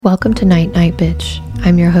Welcome to Night Night Bitch.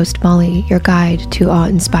 I'm your host Molly, your guide to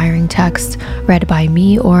awe-inspiring texts read by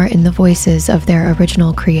me or in the voices of their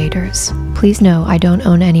original creators. Please know I don't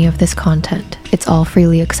own any of this content. It's all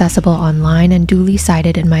freely accessible online and duly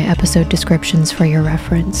cited in my episode descriptions for your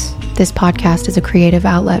reference. This podcast is a creative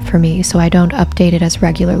outlet for me, so I don't update it as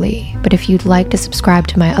regularly. But if you'd like to subscribe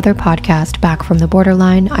to my other podcast, Back from the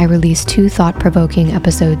Borderline, I release 2 thought-provoking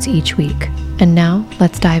episodes each week. And now,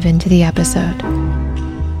 let's dive into the episode.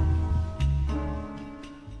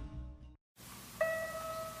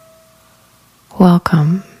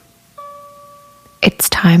 Welcome. It's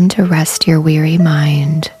time to rest your weary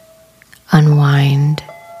mind, unwind,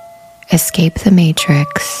 escape the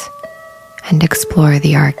matrix, and explore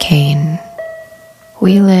the arcane.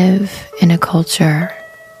 We live in a culture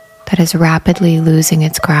that is rapidly losing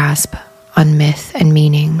its grasp on myth and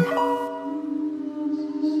meaning.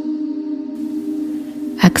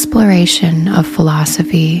 Exploration of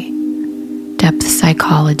philosophy, depth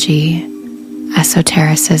psychology,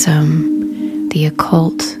 esotericism, the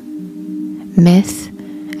occult, myth,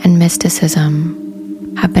 and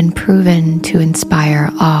mysticism have been proven to inspire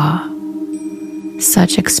awe.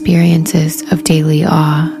 Such experiences of daily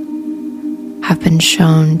awe have been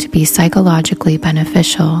shown to be psychologically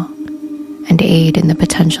beneficial and aid in the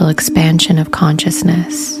potential expansion of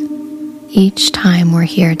consciousness. Each time we're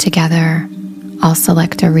here together, I'll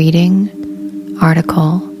select a reading,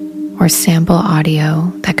 article, or sample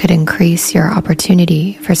audio that could increase your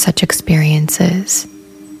opportunity for such experiences.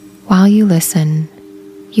 While you listen,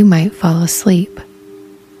 you might fall asleep.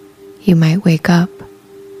 You might wake up.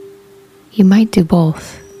 You might do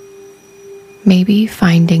both. Maybe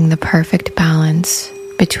finding the perfect balance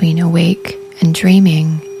between awake and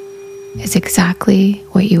dreaming is exactly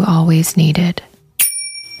what you always needed.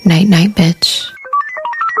 Night night, bitch.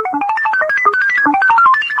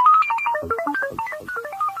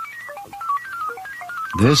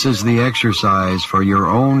 This is the exercise for your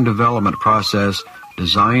own development process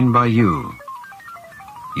designed by you.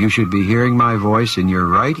 You should be hearing my voice in your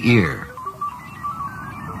right ear.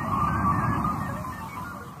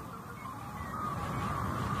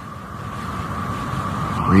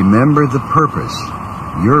 Remember the purpose,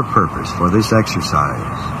 your purpose for this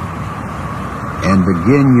exercise, and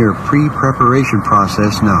begin your pre-preparation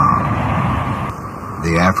process now.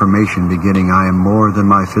 The affirmation beginning, I am more than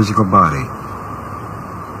my physical body.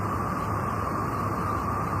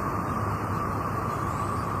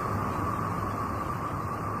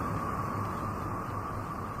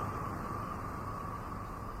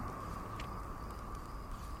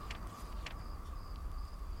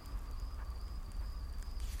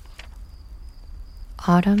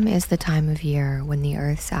 Autumn is the time of year when the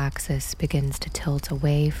Earth's axis begins to tilt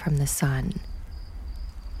away from the sun,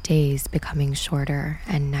 days becoming shorter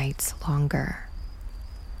and nights longer.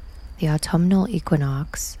 The autumnal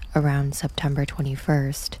equinox, around September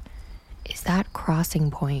 21st, is that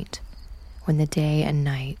crossing point when the day and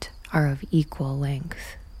night are of equal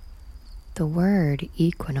length. The word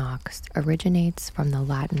equinox originates from the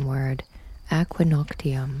Latin word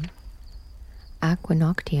equinoctium.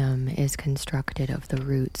 Equinoctium is constructed of the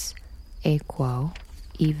roots equo,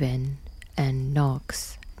 even, and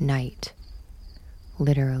nox, night,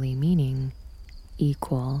 literally meaning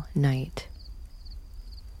equal night.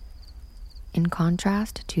 In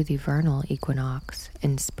contrast to the vernal equinox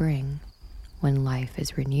in spring, when life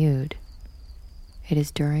is renewed, it is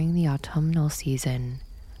during the autumnal season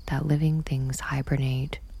that living things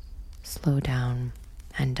hibernate, slow down,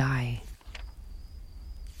 and die.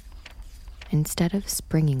 Instead of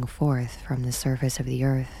springing forth from the surface of the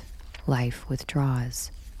earth, life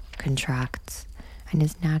withdraws, contracts, and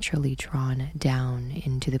is naturally drawn down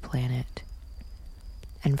into the planet.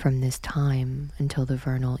 And from this time until the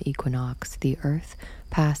vernal equinox, the earth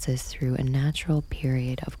passes through a natural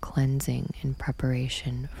period of cleansing in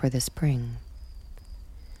preparation for the spring.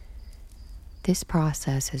 This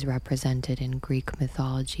process is represented in Greek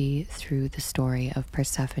mythology through the story of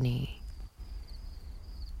Persephone.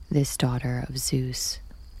 This daughter of Zeus,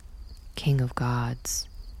 king of gods,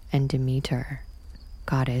 and Demeter,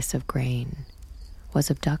 goddess of grain, was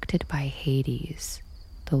abducted by Hades,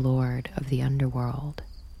 the lord of the underworld.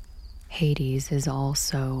 Hades is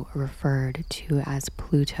also referred to as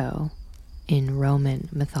Pluto in Roman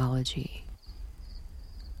mythology.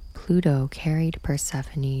 Pluto carried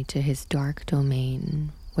Persephone to his dark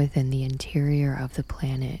domain within the interior of the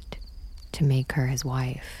planet to make her his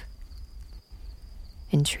wife.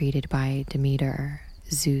 Entreated by Demeter,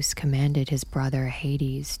 Zeus commanded his brother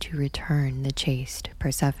Hades to return the chaste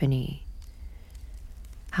Persephone.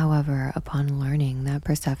 However, upon learning that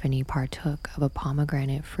Persephone partook of a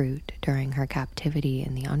pomegranate fruit during her captivity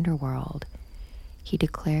in the underworld, he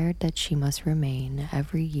declared that she must remain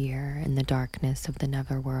every year in the darkness of the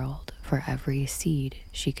netherworld for every seed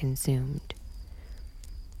she consumed.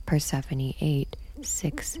 Persephone ate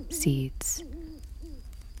 6 seeds.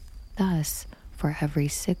 Thus, for every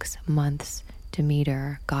 6 months,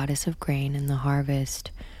 Demeter, goddess of grain and the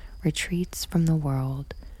harvest, retreats from the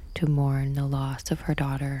world to mourn the loss of her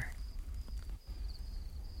daughter.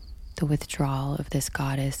 The withdrawal of this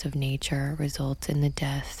goddess of nature results in the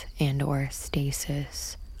death and/or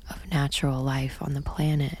stasis of natural life on the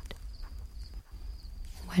planet.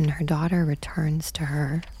 When her daughter returns to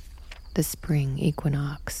her, the spring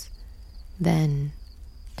equinox, then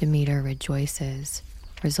Demeter rejoices,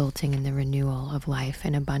 resulting in the renewal of life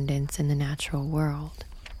and abundance in the natural world.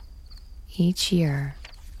 Each year,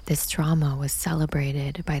 this drama was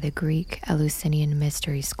celebrated by the Greek Eleusinian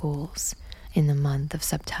mystery schools in the month of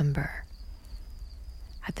September.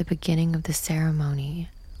 At the beginning of the ceremony,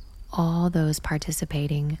 all those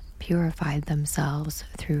participating purified themselves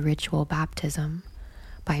through ritual baptism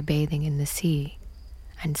by bathing in the sea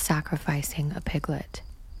and sacrificing a piglet.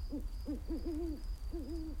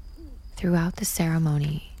 Throughout the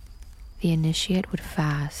ceremony, the initiate would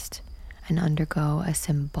fast and undergo a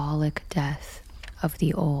symbolic death of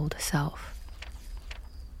the old self.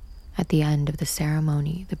 At the end of the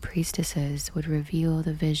ceremony, the priestesses would reveal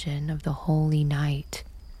the vision of the holy night,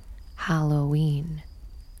 Halloween,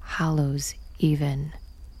 Hallows Even,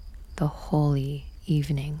 the holy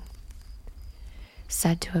evening,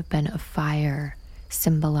 said to have been a fire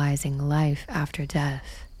symbolizing life after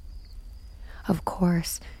death. Of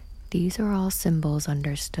course, these are all symbols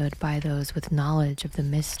understood by those with knowledge of the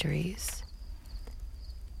mysteries.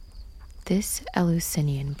 This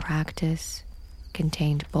Eleusinian practice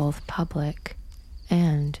contained both public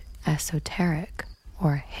and esoteric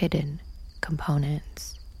or hidden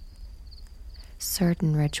components.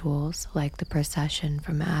 Certain rituals, like the procession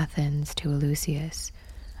from Athens to Eleusis,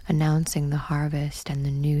 announcing the harvest and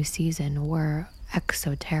the new season, were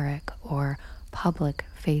exoteric or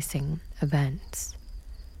public-facing events.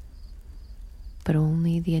 But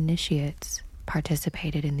only the initiates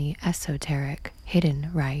participated in the esoteric, hidden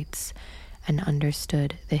rites and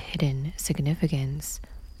understood the hidden significance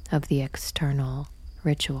of the external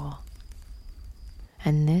ritual.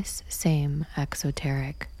 And this same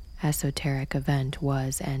esoteric event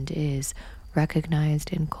was and is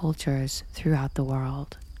recognized in cultures throughout the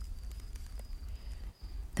world.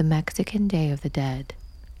 The Mexican Day of the Dead,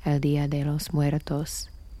 El Día de los Muertos,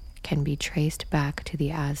 can be traced back to the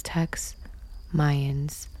Aztecs,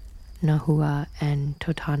 Mayans, Nahua, and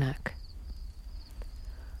Totonac.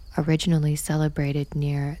 Originally celebrated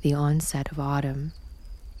near the onset of autumn,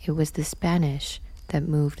 it was the Spanish that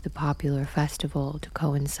moved the popular festival to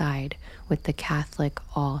coincide with the Catholic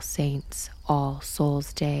All Saints, All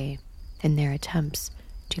Souls Day in their attempts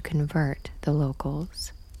to convert the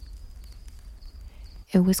locals.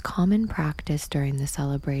 It was common practice during the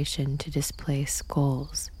celebration to display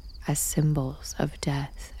skulls as symbols of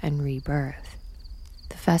death and rebirth.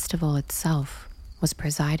 The festival itself was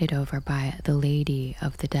presided over by the Lady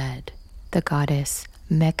of the Dead, the goddess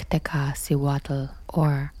Mectecacihuatl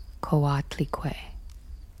or Coatlicue.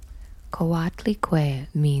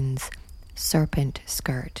 Coatlicue means serpent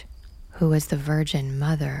skirt, who is the virgin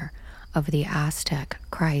mother of the Aztec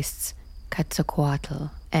Christs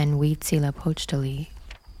Quetzalcoatl and Huitzilopochtli,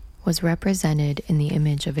 was represented in the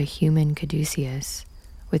image of a human caduceus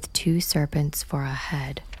with 2 serpents for a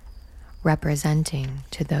head, representing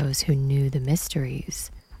to those who knew the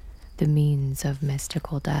mysteries, the means of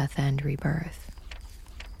mystical death and rebirth.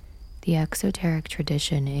 The exoteric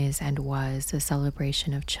tradition is and was a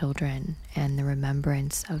celebration of children and the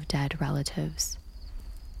remembrance of dead relatives.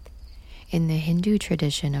 In the Hindu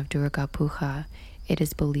tradition of Durga Puja, it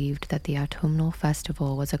is believed that the autumnal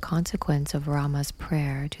festival was a consequence of Rama's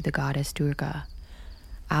prayer to the goddess Durga,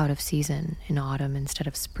 out of season in autumn instead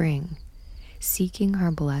of spring, seeking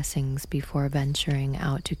her blessings before venturing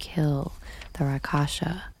out to kill the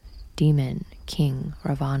Rakasha, demon king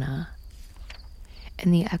Ravana.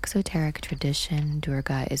 In the exoteric tradition,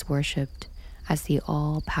 Durga is worshipped as the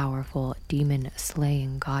all-powerful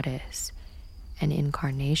demon-slaying goddess, an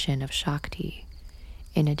incarnation of Shakti,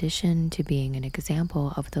 in addition to being an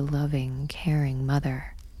example of the loving, caring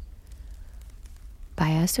mother.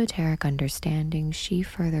 By esoteric understanding, she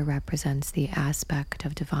further represents the aspect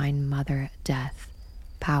of divine mother death,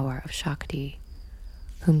 power of Shakti,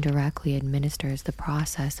 whom directly administers the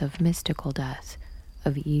process of mystical death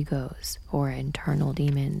of egos or internal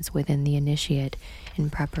demons within the initiate in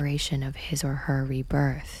preparation of his or her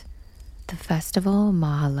rebirth. The festival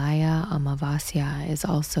Mahalaya Amavasya is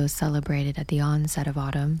also celebrated at the onset of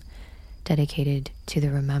autumn, dedicated to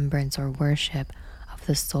the remembrance or worship of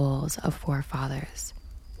the souls of forefathers.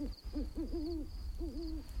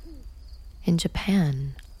 In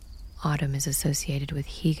Japan, autumn is associated with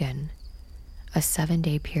Higan, a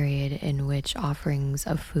 7-day period in which offerings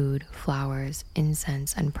of food, flowers,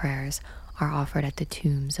 incense, and prayers are offered at the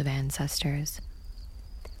tombs of ancestors.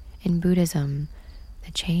 In Buddhism,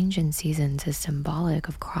 the change in seasons is symbolic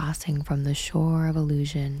of crossing from the shore of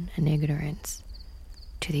illusion and ignorance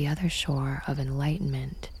to the other shore of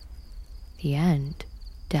enlightenment, the end,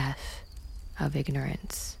 death, of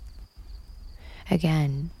ignorance.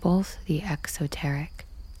 Again, both the exoteric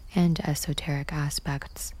and esoteric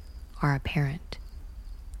aspects are apparent.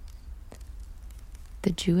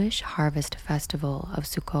 The Jewish harvest festival of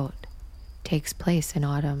Sukkot takes place in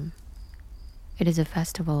autumn. It is a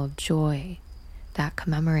festival of joy that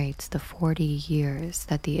commemorates the 40 years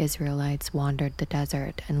that the Israelites wandered the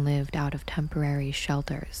desert and lived out of temporary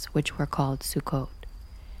shelters, which were called Sukkot.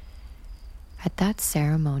 At that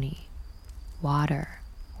ceremony, water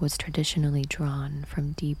was traditionally drawn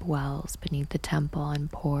from deep wells beneath the temple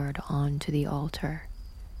and poured onto the altar.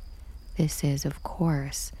 This is, of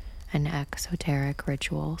course, an exoteric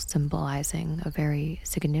ritual symbolizing a very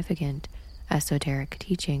significant esoteric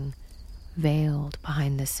teaching veiled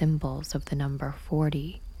behind the symbols of the number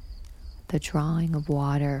 40, the drawing of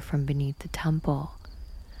water from beneath the temple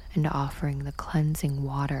and offering the cleansing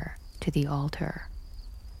water to the altar.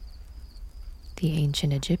 The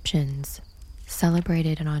ancient Egyptians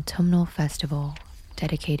celebrated an autumnal festival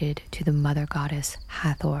dedicated to the mother goddess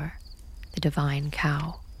Hathor, the divine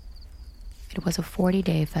cow. It was a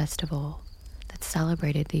 40-day festival that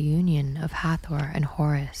celebrated the union of Hathor and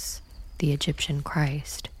Horus, the Egyptian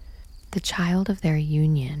Christ. The child of their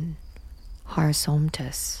union,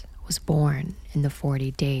 Harsomtus, was born in the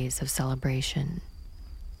 40 days of celebration.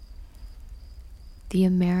 The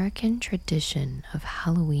American tradition of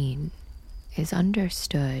Halloween is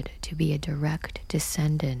understood to be a direct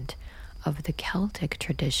descendant of the Celtic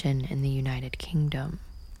tradition in the United Kingdom.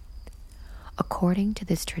 According to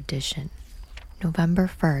this tradition,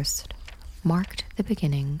 November 1st marked the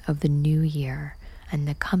beginning of the new year and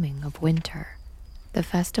the coming of winter. The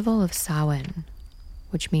festival of Samhain,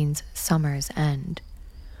 which means summer's end,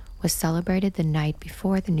 was celebrated the night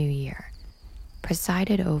before the new year,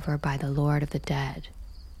 presided over by the Lord of the Dead.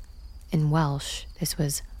 In Welsh, this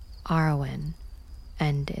was Arwen,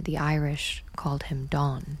 and the Irish called him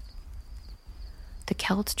Dawn. The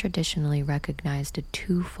Celts traditionally recognized a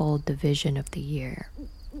twofold division of the year: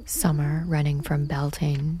 summer running from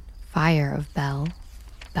Beltane, fire of Bel,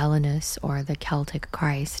 Belinus or the Celtic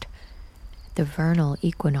Christ, the vernal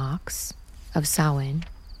equinox of Samhain,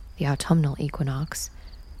 the autumnal equinox,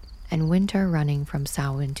 and winter running from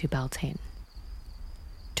Samhain to Beltane.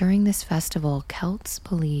 During this festival, Celts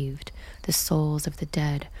believed the souls of the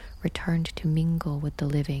dead returned to mingle with the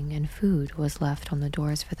living and food was left on the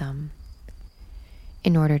doors for them.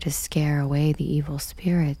 In order to scare away the evil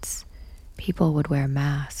spirits, people would wear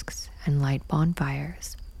masks and light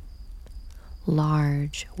bonfires.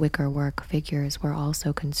 Large wickerwork figures were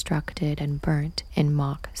also constructed and burnt in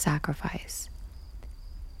mock sacrifice.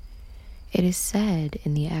 It is said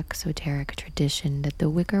in the exoteric tradition that the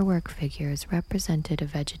wickerwork figures represented a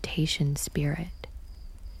vegetation spirit.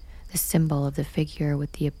 The symbol of the figure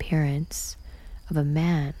with the appearance of a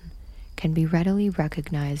man can be readily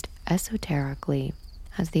recognized esoterically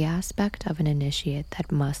as the aspect of an initiate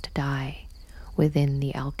that must die within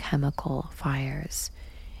the alchemical fires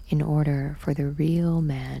in order for the real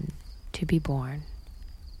man to be born.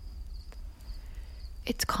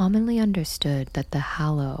 It's commonly understood that the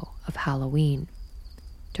hallow of Halloween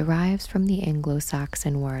derives from the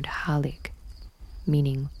Anglo-Saxon word hallig,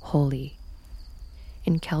 meaning holy.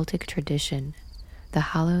 In Celtic tradition, the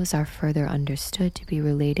hallows are further understood to be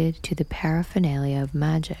related to the paraphernalia of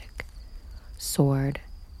magic: sword,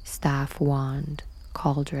 staff, wand,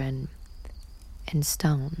 cauldron, and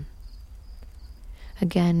stone.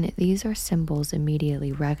 Again, these are symbols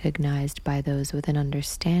immediately recognized by those with an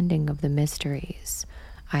understanding of the mysteries,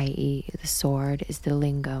 i.e., the sword is the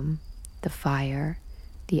lingam, the fire,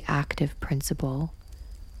 the active principle,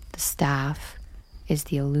 the staff is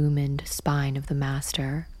the illumined spine of the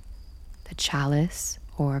master, the chalice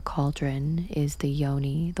or cauldron is the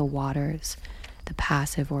yoni, the waters, the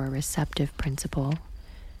passive or receptive principle,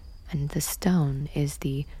 and the stone is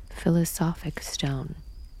the philosophic stone,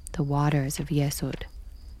 the waters of Yesod,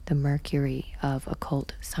 the mercury of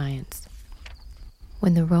occult science.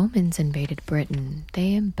 When the Romans invaded Britain,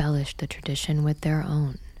 they embellished the tradition with their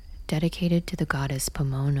own, dedicated to the goddess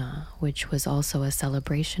Pomona, which was also a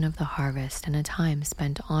celebration of the harvest and a time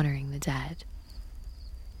spent honoring the dead.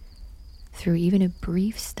 Through even a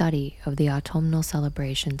brief study of the autumnal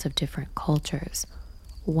celebrations of different cultures,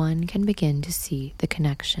 one can begin to see the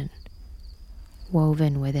connection.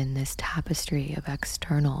 Woven within this tapestry of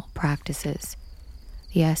external practices,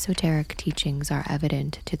 the esoteric teachings are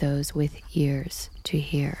evident to those with ears to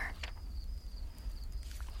hear.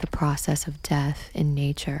 The process of death in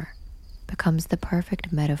nature becomes the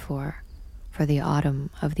perfect metaphor for the autumn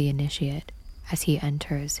of the initiate as he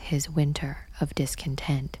enters his winter of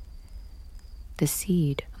discontent. The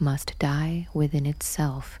seed must die within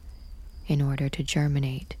itself in order to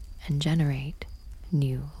germinate and generate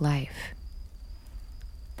new life.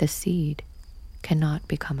 The seed cannot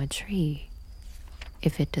become a tree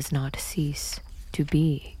if it does not cease to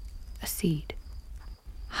be a seed.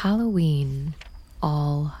 Halloween,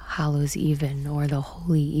 All Hallows Even, or the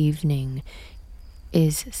Holy Evening,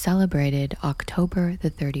 is celebrated October the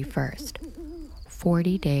 31st,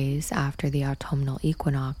 40 days after the autumnal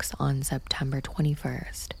equinox on September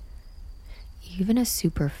 21st. Even a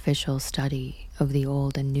superficial study of the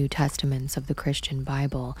Old and New Testaments of the Christian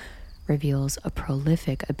Bible reveals a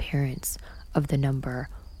prolific appearance of the number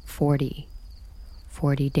 40.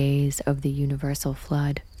 40 days of the universal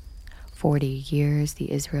flood, 40 years the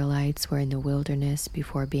Israelites were in the wilderness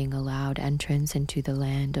before being allowed entrance into the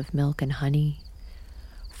land of milk and honey,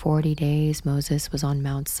 40 days Moses was on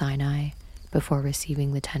Mount Sinai before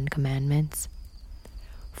receiving the 10 Commandments,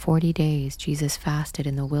 40 days Jesus fasted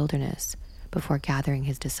in the wilderness before gathering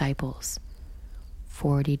his disciples,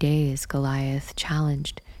 40 days Goliath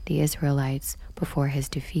challenged the Israelites before his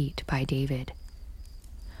defeat by David.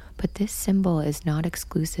 But this symbol is not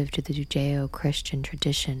exclusive to the Judeo-Christian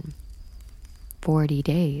tradition. 40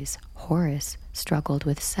 days Horus struggled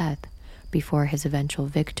with Seth before his eventual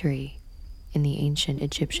victory in the ancient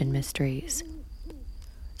Egyptian mysteries.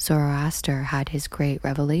 Zoroaster had his great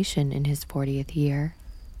revelation in his 40th year.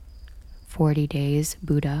 40 days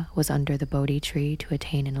Buddha was under the Bodhi tree to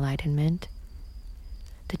attain enlightenment.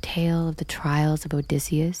 The tale of the trials of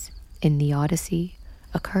Odysseus in the Odyssey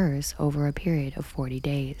occurs over a period of 40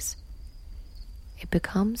 days. It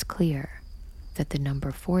becomes clear that the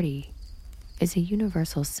number 40 is a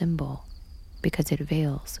universal symbol because it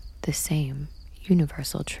veils the same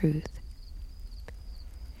universal truth.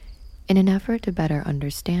 In an effort to better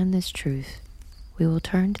understand this truth, we will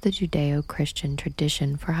turn to the Judeo-Christian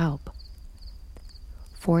tradition for help.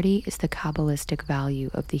 40 is the Kabbalistic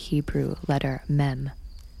value of the Hebrew letter Mem.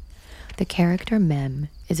 The character Mem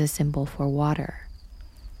is a symbol for water.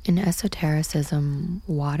 In esotericism,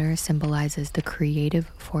 water symbolizes the creative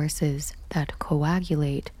forces that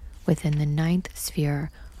coagulate within the 9th sphere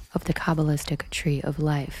of the Kabbalistic tree of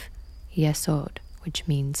life, Yesod, which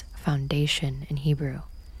means foundation in Hebrew.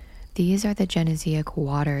 These are the Genesaic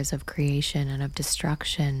waters of creation and of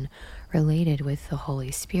destruction related with the Holy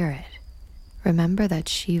Spirit. Remember that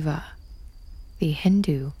Shiva, the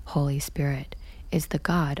Hindu Holy Spirit, is the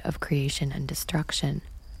god of creation and destruction.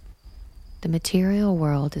 The material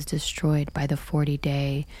world is destroyed by the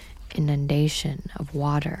 40-day inundation of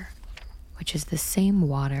water, which is the same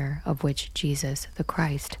water of which Jesus the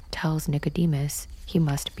Christ tells Nicodemus he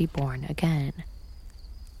must be born again.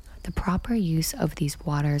 The proper use of these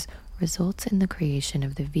waters results in the creation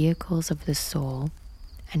of the vehicles of the soul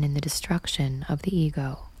and in the destruction of the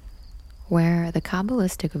ego. Where the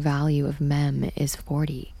Kabbalistic value of Mem is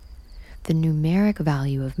 40, the numeric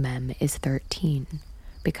value of Mem is 13,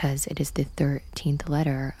 because it is the 13th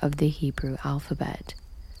letter of the Hebrew alphabet.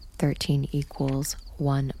 13 equals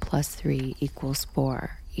 1 plus 3 equals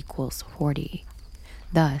 4 equals 40.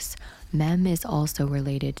 Thus, Mem is also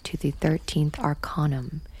related to the 13th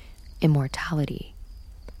arcanum, immortality.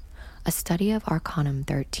 A study of Arcanum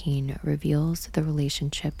 13 reveals the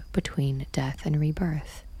relationship between death and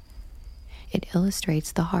rebirth. It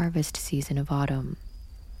illustrates the harvest season of autumn.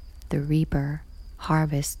 The reaper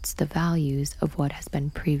harvests the values of what has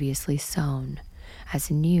been previously sown,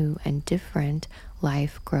 as new and different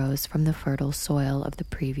life grows from the fertile soil of the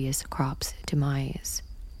previous crop's demise.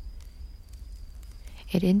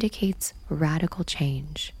 It indicates radical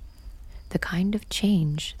change, the kind of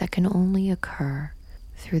change that can only occur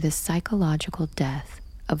through the psychological death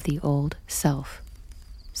of the old self,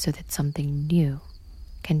 so that something new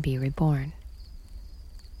can be reborn.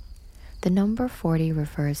 The number 40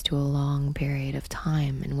 refers to a long period of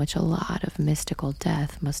time in which a lot of mystical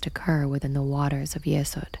death must occur within the waters of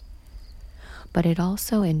Yesod. But it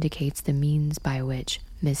also indicates the means by which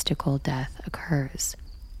mystical death occurs.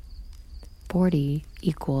 40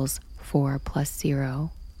 equals 4 plus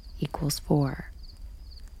 0 equals 4.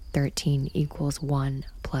 13 equals 1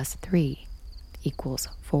 plus 3 equals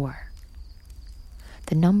 4.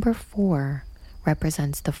 The number 4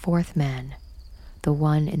 represents the fourth man, the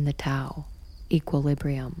one in the Tao,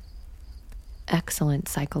 equilibrium. Excellent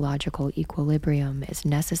psychological equilibrium is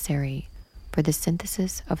necessary for the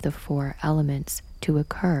synthesis of the four elements to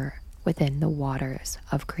occur within the waters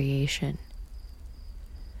of creation.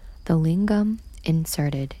 The lingam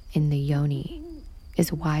inserted in the yoni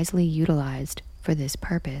is wisely utilized for this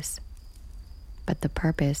purpose, but the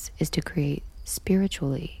purpose is to create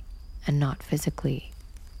spiritually and not physically.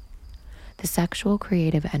 The sexual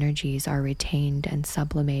creative energies are retained and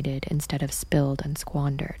sublimated instead of spilled and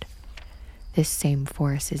squandered. This same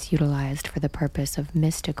force is utilized for the purpose of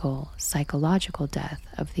mystical, psychological death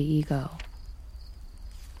of the ego.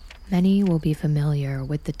 Many will be familiar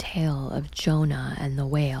with the tale of Jonah and the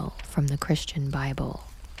whale from the Christian Bible.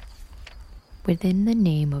 Within the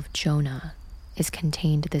name of Jonah is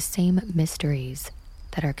contained the same mysteries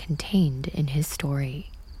that are contained in his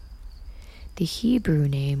story. The Hebrew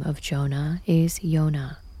name of Jonah is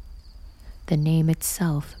Yonah. The name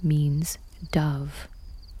itself means dove.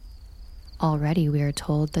 Already we are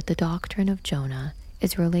told that the doctrine of Jonah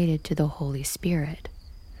is related to the Holy Spirit.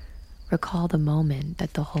 Recall the moment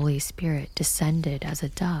that the Holy Spirit descended as a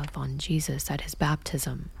dove on Jesus at his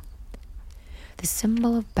baptism. The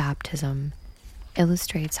symbol of baptism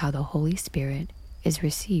illustrates how the Holy Spirit is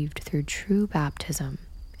received through true baptism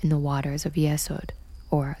in the waters of Yesod,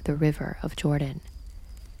 or the river of Jordan.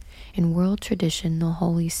 In world tradition, the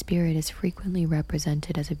Holy Spirit is frequently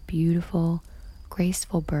represented as a beautiful,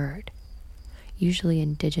 graceful bird, usually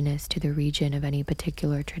indigenous to the region of any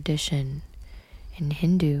particular tradition. In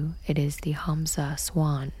Hindu, it is the Hamsa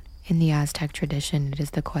swan. In the Aztec tradition, it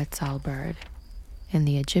is the Quetzal bird. In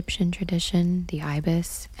the Egyptian tradition, the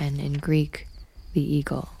ibis, and in Greek, the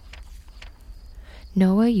eagle.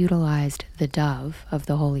 Noah utilized the dove of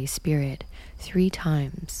the Holy Spirit 3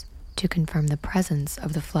 times to confirm the presence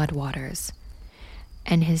of the floodwaters.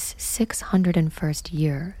 And his 601st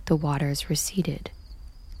year, the waters receded.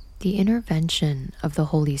 The intervention of the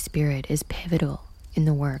Holy Spirit is pivotal in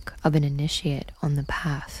the work of an initiate on the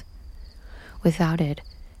path. Without it,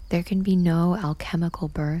 there can be no alchemical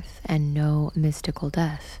birth and no mystical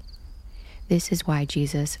death. This is why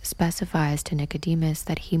Jesus specifies to Nicodemus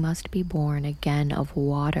that he must be born again of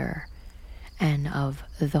water and of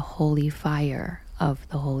the holy fire of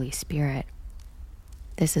the Holy Spirit.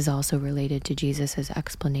 This is also related to Jesus'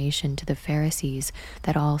 explanation to the Pharisees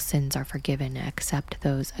that all sins are forgiven except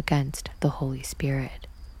those against the Holy Spirit.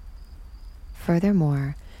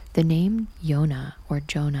 Furthermore, the name Yonah or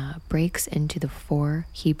Jonah breaks into the 4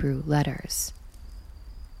 Hebrew letters.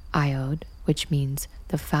 Iod, which means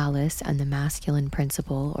the phallus and the masculine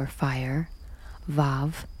principle or fire.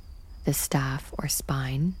 Vav, the staff or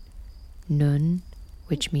spine. Nun,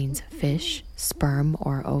 which means fish, sperm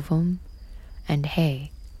or ovum. And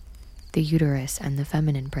He, the uterus and the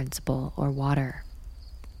feminine principle or water.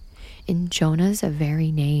 In Jonah's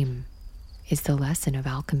very name is the lesson of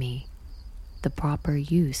alchemy, the proper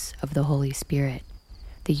use of the Holy Spirit,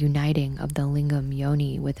 the uniting of the lingam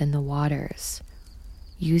yoni within the waters,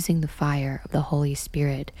 using the fire of the Holy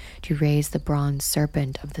Spirit to raise the bronze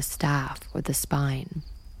serpent of the staff or the spine.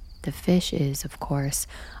 The fish is, of course,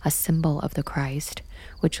 a symbol of the Christ,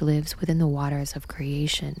 which lives within the waters of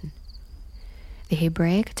creation. The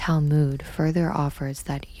Hebraic Talmud further offers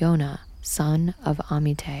that Yonah, son of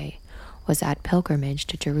Amittai, was at pilgrimage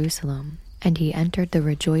to Jerusalem, and he entered the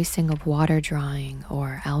rejoicing of water drawing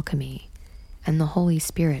or alchemy, and the Holy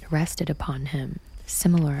Spirit rested upon him,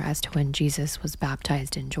 similar as to when Jesus was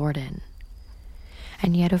baptized in Jordan.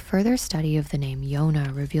 And yet a further study of the name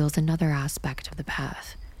Yonah reveals another aspect of the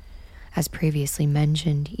path. As previously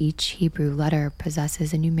mentioned, each Hebrew letter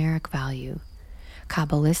possesses a numeric value.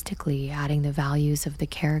 Kabbalistically, adding the values of the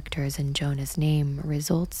characters in Jonah's name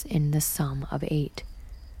results in the sum of 8.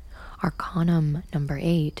 Arcanum number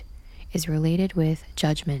 8 is related with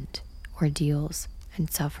judgment, ordeals, and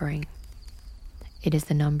suffering. It is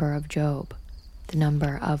the number of Job, the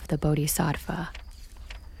number of the Bodhisattva.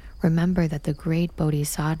 Remember that the great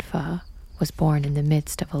Bodhisattva was born in the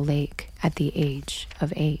midst of a lake at the age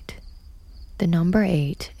of 8. The number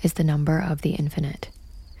 8 is the number of the infinite.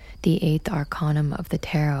 The 8th arcanum of the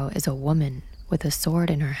tarot is a woman with a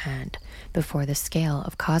sword in her hand before the scale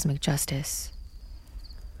of cosmic justice.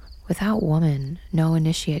 Without woman, no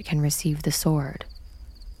initiate can receive the sword.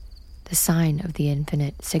 The sign of the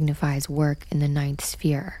infinite signifies work in the 9th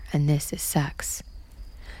sphere, and this is sex.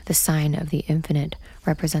 The sign of the infinite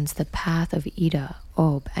represents the path of Ida,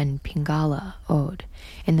 Ob and Pingala Od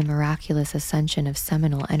in the miraculous ascension of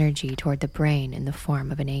seminal energy toward the brain in the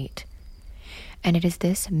form of an 8. And it is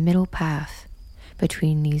this middle path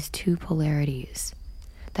between these two polarities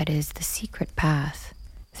that is the secret path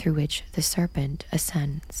through which the serpent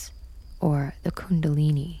ascends, or the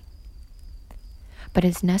Kundalini. But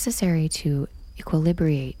it's necessary to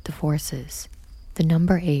equilibrate the forces. The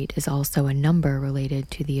number 8 is also a number related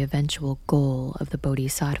to the eventual goal of the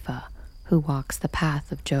Bodhisattva who walks the path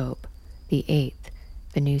of Job, the 8th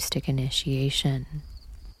Venustic initiation.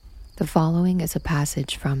 The following is a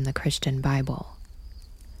passage from the Christian Bible.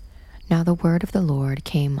 Now the word of the Lord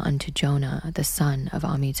came unto Jonah the son of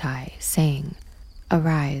Amittai, saying,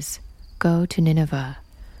 Arise, go to Nineveh,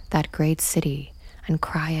 that great city, and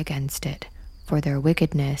cry against it, for their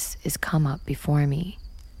wickedness is come up before me.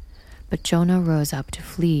 But Jonah rose up to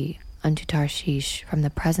flee unto Tarshish from the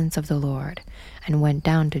presence of the Lord, and went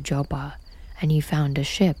down to Joppa, and he found a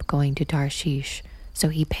ship going to Tarshish. So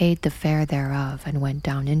he paid the fare thereof, and went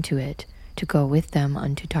down into it, to go with them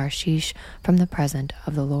unto Tarshish from the presence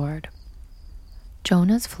of the Lord.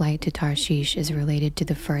 Jonah's flight to Tarshish is related to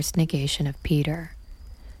the first negation of Peter.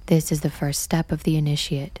 This is the first step of the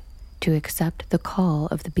initiate, to accept the call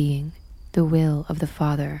of the being, the will of the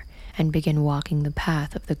Father, and begin walking the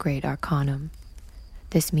path of the great arcanum.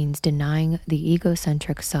 This means denying the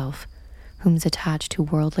egocentric self, whom's attached to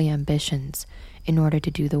worldly ambitions, in order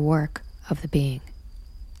to do the work of the being.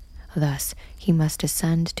 Thus, he must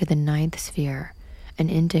ascend to the 9th sphere and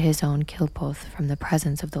into his own Kilpoth from the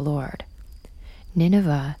presence of the Lord.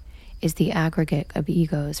 Nineveh is the aggregate of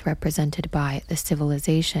egos represented by the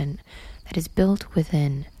civilization that is built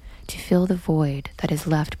within to fill the void that is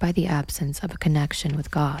left by the absence of a connection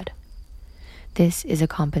with God. This is a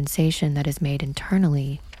compensation that is made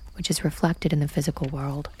internally, which is reflected in the physical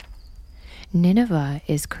world. Nineveh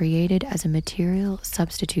is created as a material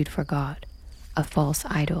substitute for God, a false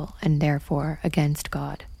idol, and therefore against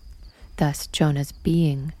God. Thus Jonah's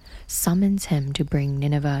being summons him to bring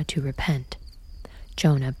Nineveh to repent.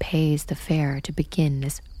 Jonah pays the fare to begin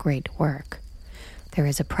this great work. There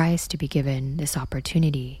is a price to be given this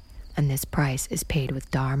opportunity, and this price is paid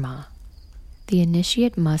with dharma. The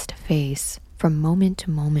initiate must face, from moment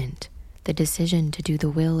to moment, the decision to do the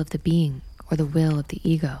will of the being or the will of the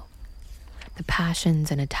ego. The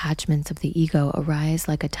passions and attachments of the ego arise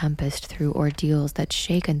like a tempest through ordeals that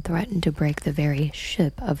shake and threaten to break the very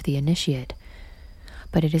ship of the initiate.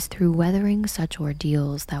 But it is through weathering such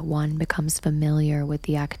ordeals that one becomes familiar with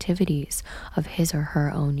the activities of his or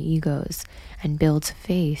her own egos and builds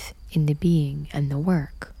faith in the being and the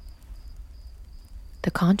work.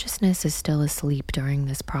 The consciousness is still asleep during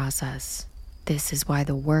this process. This is why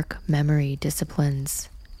the work memory disciplines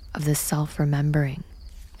of the self-remembering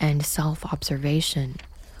and self-observation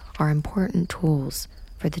are important tools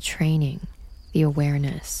for the training, the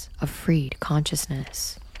awareness of freed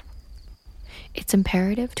consciousness. It's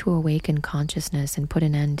imperative to awaken consciousness and put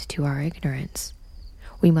an end to our ignorance.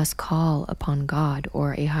 We must call upon God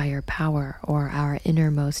or a higher power or our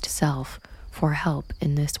innermost self for help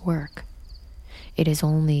in this work. It is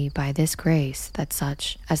only by this grace that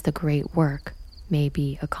such as the great work may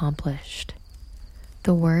be accomplished.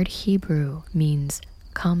 The word Hebrew means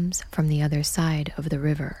comes from the other side of the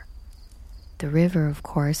river. The river, of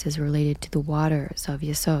course, is related to the waters of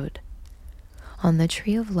Yesod. On the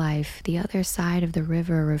tree of life, the other side of the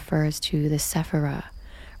river refers to the Sephirah,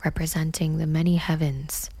 representing the many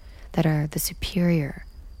heavens that are the superior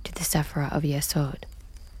to the Sephirah of Yesod.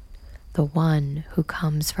 The one who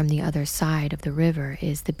comes from the other side of the river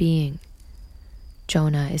is the being.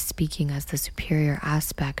 Jonah is speaking as the superior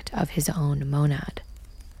aspect of his own monad.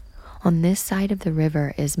 On this side of the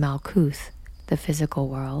river is Malkuth, the physical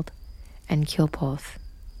world, and Kilpoth,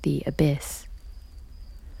 the abyss.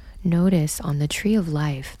 Notice on the tree of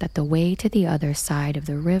life that the way to the other side of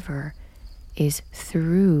the river is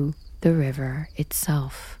through the river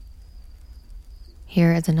itself.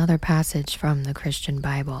 Here is another passage from the Christian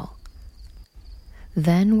Bible.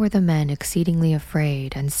 Then were the men exceedingly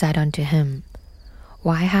afraid, and said unto him,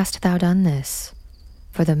 Why hast thou done this?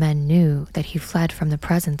 For the men knew that he fled from the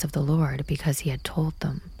presence of the Lord, because he had told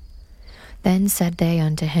them. Then said they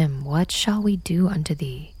unto him, What shall we do unto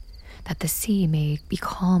thee, that the sea may be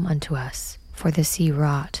calm unto us? For the sea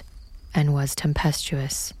wrought, and was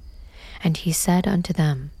tempestuous. And he said unto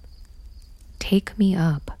them, Take me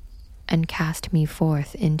up, and cast me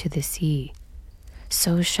forth into the sea.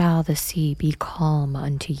 So shall the sea be calm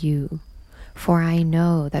unto you. For I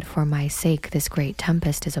know that for my sake this great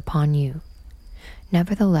tempest is upon you.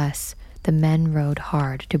 Nevertheless, the men rowed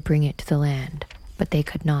hard to bring it to the land, but they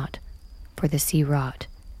could not, for the sea wrought,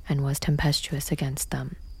 and was tempestuous against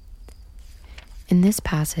them. In this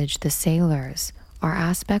passage, the sailors are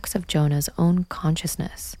aspects of Jonah's own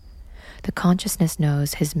consciousness. The consciousness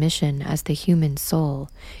knows his mission as the human soul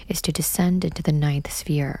is to descend into the ninth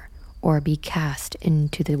sphere, or be cast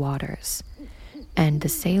into the waters. And the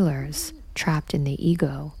sailors, trapped in the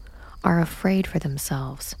ego, are afraid for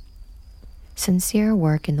themselves. Sincere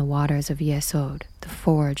work in the waters of Yesod, the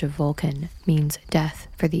forge of Vulcan, means death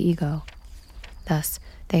for the ego. Thus,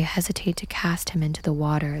 they hesitate to cast him into the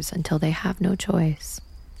waters until they have no choice.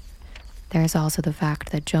 There is also the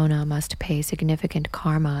fact that Jonah must pay significant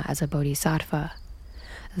karma as a bodhisattva.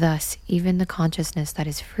 Thus, even the consciousness that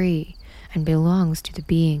is free and belongs to the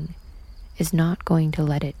being is not going to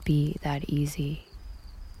let it be that easy.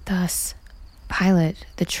 Thus, Pilate,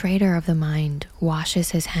 the traitor of the mind,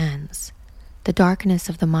 washes his hands. The darkness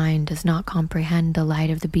of the mind does not comprehend the light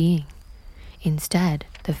of the being. Instead,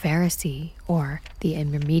 the Pharisee, or the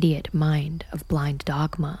intermediate mind of blind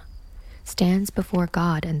dogma, stands before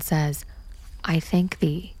God and says, "I thank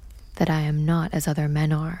thee that I am not as other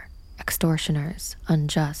men are, extortioners,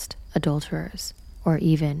 unjust, adulterers, or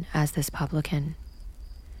even as this publican."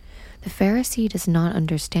 The Pharisee does not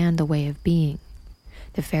understand the way of being.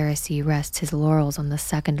 The Pharisee rests his laurels on the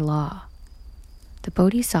second law. The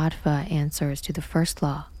Bodhisattva answers to the first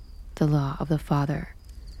law, the law of the Father.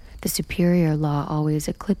 The superior law always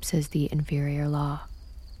eclipses the inferior law.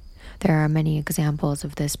 There are many examples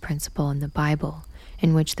of this principle in the Bible,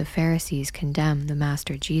 in which the Pharisees condemn the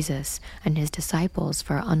Master Jesus and his disciples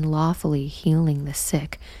for unlawfully healing the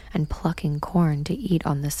sick and plucking corn to eat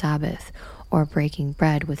on the Sabbath, or breaking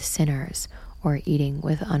bread with sinners, or eating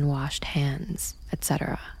with unwashed hands,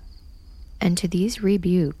 etc. And to these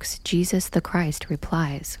rebukes Jesus the Christ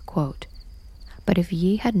replies, quote, "But if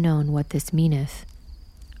ye had known what this meaneth,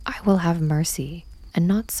 I will have mercy, and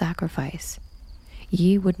not sacrifice,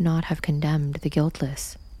 ye would not have condemned the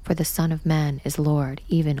guiltless, for the Son of Man is Lord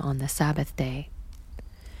even on the Sabbath day."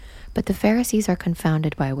 But the Pharisees are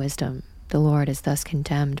confounded by wisdom. The Lord is thus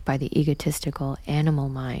condemned by the egotistical animal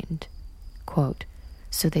mind. Quote,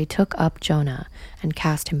 "So they took up Jonah and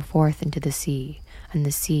cast him forth into the sea, and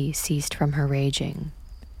the sea ceased from her raging."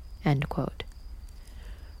 End quote.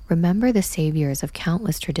 Remember the saviors of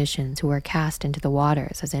countless traditions who were cast into the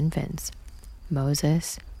waters as infants: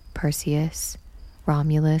 Moses, Perseus,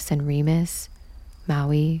 Romulus and Remus,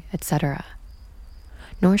 Maui, etc.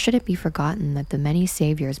 Nor should it be forgotten that the many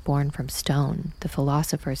saviors born from stone, the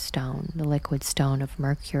philosopher's stone, the liquid stone of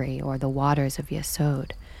Mercury, or the waters of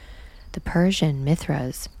Yesod, the Persian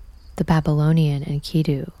Mithras, the Babylonian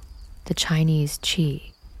Enkidu, the Chinese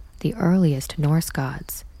Qi, the earliest Norse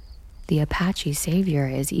gods. The Apache savior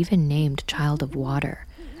is even named Child of Water,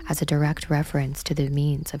 as a direct reference to the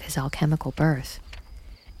means of his alchemical birth.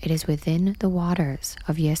 It is within the waters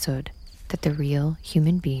of Yesod that the real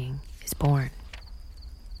human being is born.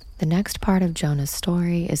 The next part of Jonah's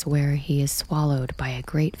story is where he is swallowed by a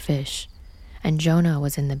great fish, and Jonah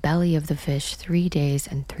was in the belly of the fish 3 days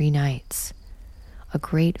and 3 nights. A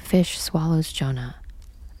great fish swallows Jonah.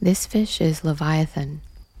 This fish is Leviathan.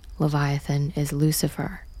 Leviathan is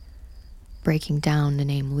Lucifer. Breaking down the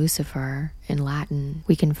name Lucifer in Latin,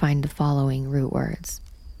 we can find the following root words.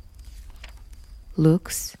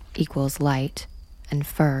 Lux equals light, and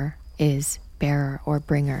fer is bearer or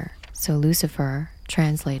bringer. So Lucifer,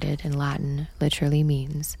 translated in Latin, literally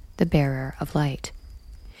means the bearer of light.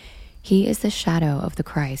 He is the shadow of the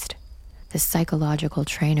Christ, the psychological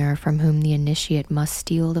trainer from whom the initiate must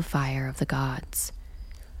steal the fire of the gods.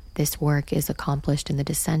 This work is accomplished in the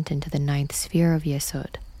descent into the ninth sphere of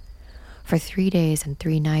Yesod. For 3 days and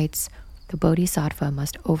 3 nights, the Bodhisattva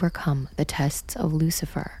must overcome the tests of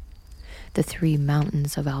Lucifer. The 3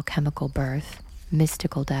 mountains of alchemical birth,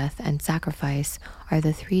 mystical death, and sacrifice are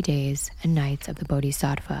the 3 days and nights of the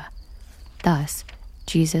Bodhisattva. Thus,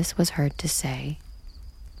 Jesus was heard to say,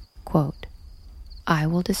 quote, "I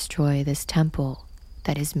will destroy this temple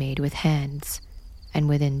that is made with hands, and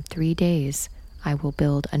within 3 days I will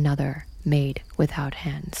build another made without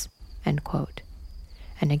hands." End quote.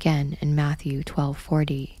 And again in Matthew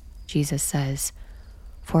 12:40, Jesus says,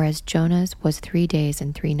 "For as Jonah was 3 days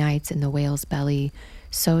and 3 nights in the whale's belly,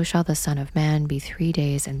 so shall the Son of Man be 3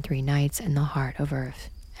 days and 3 nights in the heart of earth."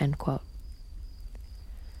 End quote.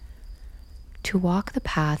 To walk the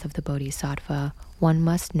path of the Bodhisattva, one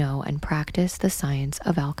must know and practice the science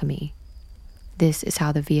of alchemy. This is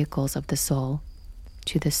how the vehicles of the soul,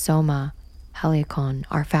 to the soma, helicon,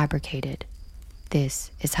 are fabricated.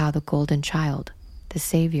 This is how the golden child, the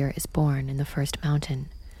Savior, is born in the first mountain.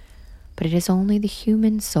 But it is only the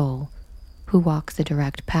human soul who walks the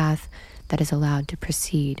direct path that is allowed to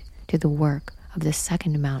proceed to the work of the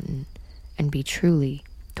second mountain and be truly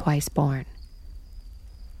twice born.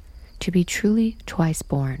 To be truly twice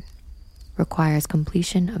born requires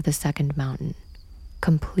completion of the second mountain,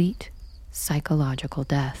 complete psychological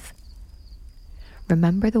death.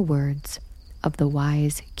 Remember the words of the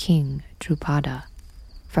wise King Drupada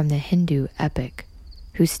from the Hindu epic,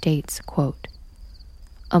 who states, quote,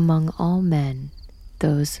 "Among all men,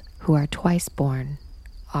 those who are twice born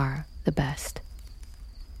are the best."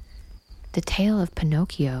 The tale of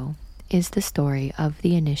Pinocchio is the story of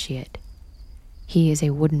the initiate. He is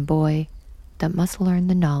a wooden boy that must learn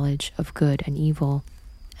the knowledge of good and evil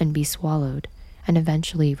and be swallowed and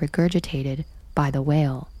eventually regurgitated by the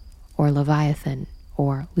whale, or Leviathan,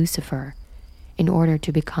 or Lucifer, in order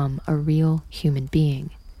to become a real human being.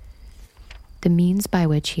 The means by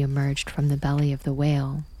which he emerged from the belly of the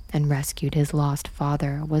whale and rescued his lost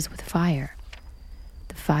father was with fire.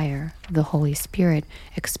 The fire of the Holy Spirit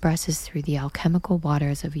expresses through the alchemical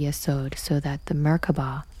waters of Yesod so that the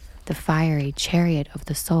Merkabah, the fiery chariot of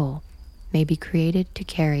the soul, may be created to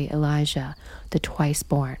carry Elijah, the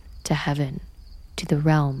twice-born, to heaven, to the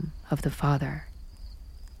realm of the Father.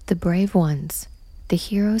 The brave ones, the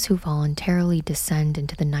heroes who voluntarily descend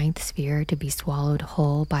into the ninth sphere to be swallowed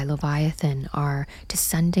whole by Leviathan, are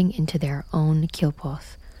descending into their own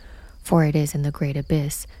Kilpoth, for it is in the great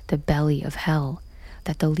abyss, the belly of hell,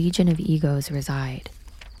 that the legion of egos reside,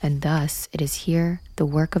 and thus it is here the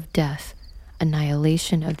work of death,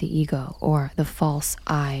 annihilation of the ego, or the false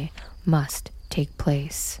I, must take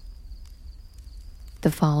place. The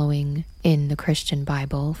following in the Christian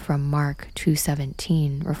Bible from Mark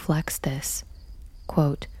 2:17 reflects this.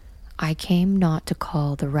 Quote, "I came not to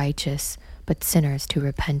call the righteous, but sinners to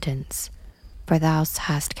repentance. For thou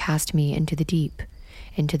hast cast me into the deep,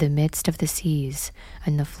 into the midst of the seas,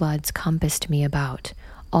 and the floods compassed me about.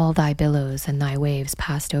 All thy billows and thy waves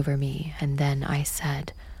passed over me. And then I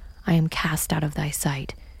said, I am cast out of thy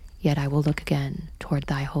sight, yet I will look again toward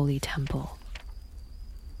thy holy temple."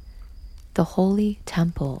 The holy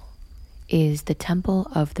temple is the temple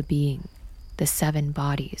of the being, the seven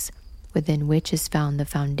bodies, within which is found the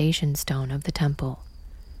foundation stone of the temple.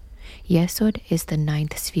 Yesod is the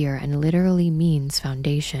ninth sphere and literally means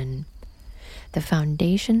foundation. The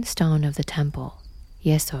foundation stone of the temple,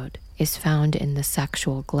 Yesod, is found in the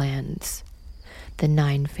sexual glands. The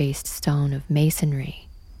nine-faced stone of masonry,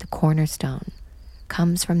 the cornerstone,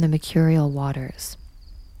 comes from the mercurial waters.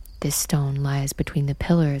 This stone lies between the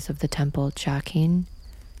pillars of the temple Jachin,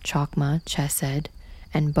 Chokmah, Chesed,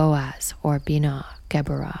 and Boaz or Bina,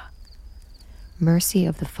 Geburah, mercy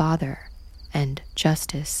of the Father and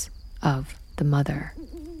justice of the Mother.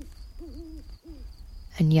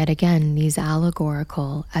 And yet again, these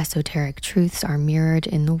allegorical, esoteric truths are mirrored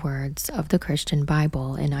in the words of the Christian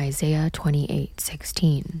Bible in Isaiah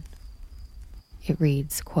 28:16. It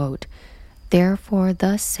reads, quote, "Therefore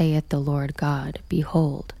thus saith the Lord God,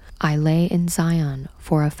 Behold, I lay in Zion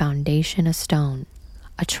for a foundation a stone,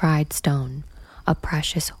 a tried stone, a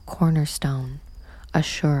precious cornerstone, a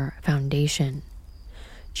sure foundation.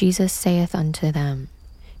 Jesus saith unto them,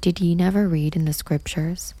 Did ye never read in the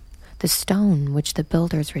Scriptures? The stone which the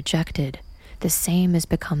builders rejected, the same is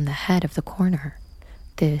become the head of the corner.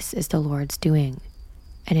 This is the Lord's doing,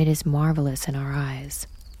 and it is marvelous in our eyes."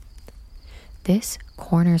 This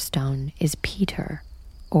cornerstone is Peter,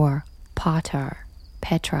 or Pater,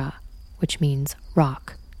 Petra, which means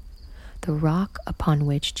rock, the rock upon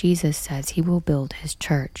which Jesus says he will build his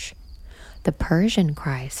church. The Persian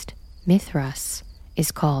Christ, Mithras,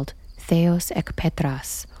 is called Theos ek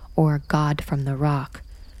Petras, or God from the rock,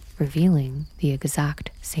 revealing the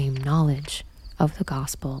exact same knowledge of the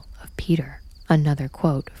Gospel of Peter. Another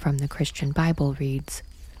quote from the Christian Bible reads,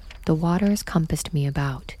 "The waters compassed me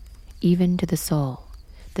about, even to the soul.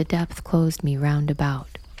 The depth closed me round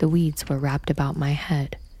about. The weeds were wrapped about my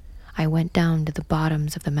head. I went down to the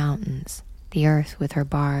bottoms of the mountains. The earth with her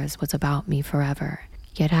bars was about me forever.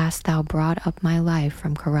 Yet hast thou brought up my life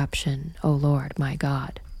from corruption, O Lord my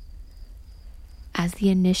God." As the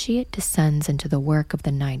initiate descends into the work of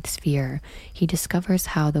the ninth sphere, he discovers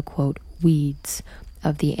how the, quote, weeds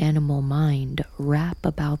of the animal mind wrap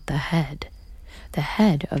about the head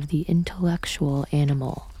of the intellectual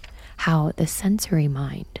animal, how the sensory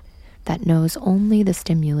mind, that knows only the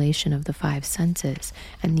stimulation of the five senses,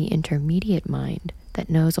 and the intermediate mind, that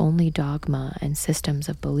knows only dogma and systems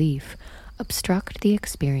of belief, obstruct the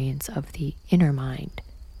experience of the inner mind,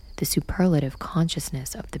 the superlative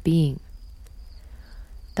consciousness of the being.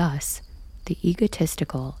 Thus, the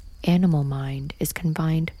egotistical animal mind is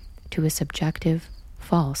confined to a subjective,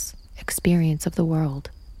 false experience of the world.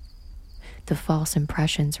 The false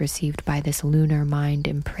impressions received by this lunar mind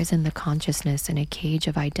imprison the consciousness in a cage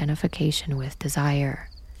of identification with desire.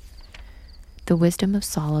 The wisdom of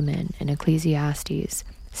Solomon in Ecclesiastes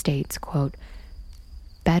states, quote,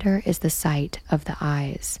 "Better is the sight of the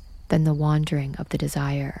eyes than the wandering of the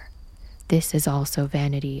desire. This is also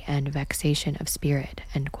vanity and vexation of spirit,"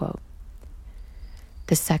 end quote.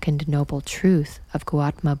 The second noble truth of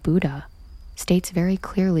Gautama Buddha states very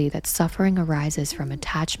clearly that suffering arises from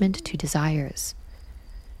attachment to desires.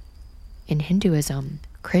 In Hinduism,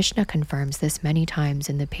 Krishna confirms this many times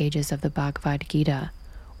in the pages of the Bhagavad Gita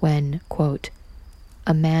when, quote,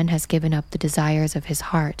 "A man has given up the desires of his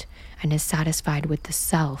heart and is satisfied with the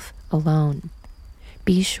self alone.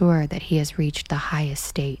 Be sure that he has reached the highest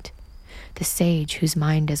state. The sage whose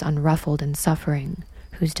mind is unruffled in suffering,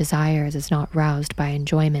 whose desires is not roused by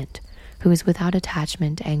enjoyment, who is without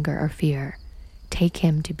attachment, anger, or fear, take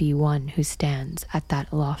him to be one who stands at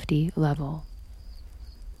that lofty level."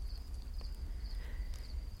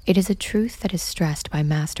 It is a truth that is stressed by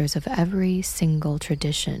masters of every single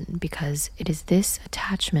tradition because it is this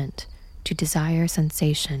attachment to desire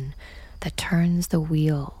sensation that turns the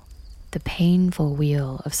wheel, the painful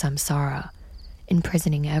wheel of samsara,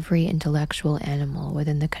 imprisoning every intellectual animal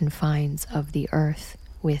within the confines of the earth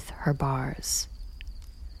with her bars.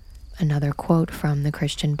 Another quote from the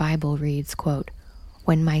Christian Bible reads, quote,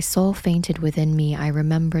 "When my soul fainted within me, I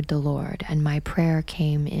remembered the Lord, and my prayer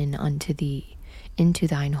came in unto thee, into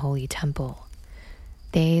thine holy temple.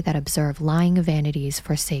 They that observe lying vanities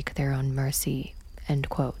forsake their own mercy," end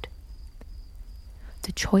quote.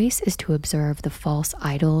 The choice is to observe the false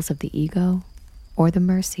idols of the ego or the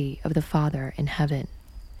mercy of the Father in heaven.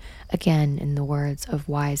 Again, in the words of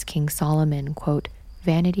wise King Solomon, quote,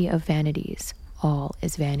 "Vanity of vanities, all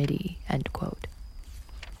is vanity," end quote.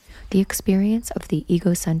 The experience of the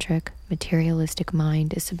egocentric, materialistic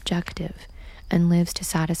mind is subjective and lives to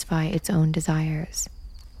satisfy its own desires.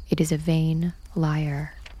 It is a vain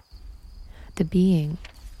liar. The being,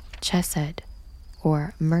 chesed,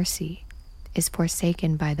 or mercy, is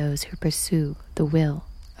forsaken by those who pursue the will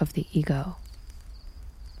of the ego.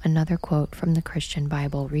 Another quote from the Christian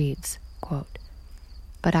Bible reads, quote,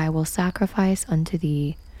 "But I will sacrifice unto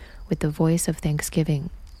thee with the voice of thanksgiving.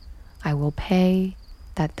 I will pay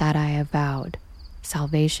that I have vowed.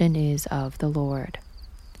 Salvation is of the Lord."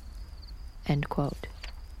 End quote.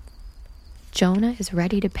 Jonah is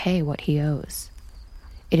ready to pay what he owes.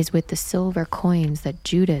 It is with the silver coins that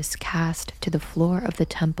Judas cast to the floor of the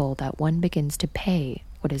temple that one begins to pay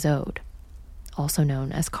what is owed, also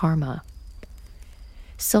known as karma.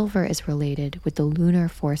 Silver is related with the lunar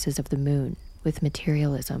forces of the moon, with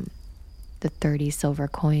materialism. The 30 silver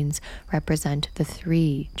coins represent the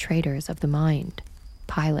 3 traders of the mind: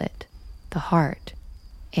 Pilate, the heart,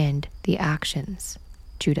 and the actions,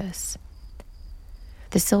 Judas.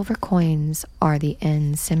 The silver coins are the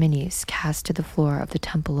similes cast to the floor of the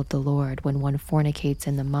temple of the Lord when one fornicates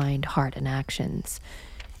in the mind, heart, and actions.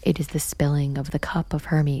 It is the spilling of the cup of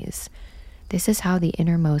Hermes. This is how the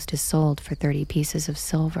innermost is sold for 30 pieces of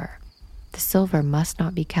silver. The silver must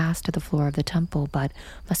not be cast to the floor of the temple, but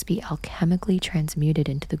must be alchemically transmuted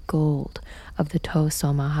into the gold of the To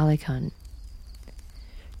Soma Halikon.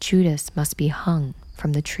 Judas must be hung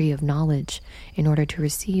from the tree of knowledge in order to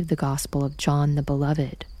receive the gospel of John the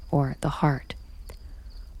Beloved, or the heart.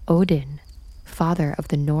 Odin, father of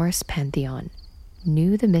the Norse pantheon,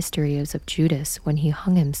 knew the mysteries of Judas when he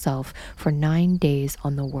hung himself for 9 days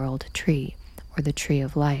on the world tree, or the tree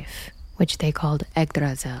of life, which they called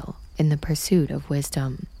Yggdrasil, in the pursuit of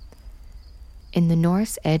wisdom. In the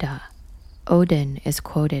Norse Edda, Odin is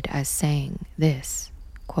quoted as saying this,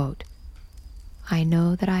 quote, "I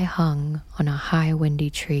know that I hung on a high windy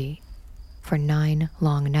tree for 9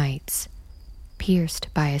 long nights, pierced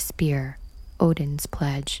by a spear, Odin's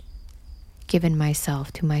pledge, given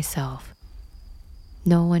myself to myself.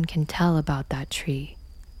 No one can tell about that tree,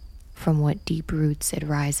 from what deep roots it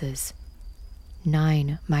rises.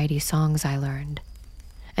 9 mighty songs I learned,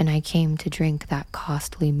 and I came to drink that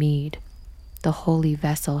costly mead, the holy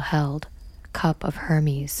vessel held, cup of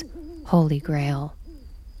Hermes, holy grail.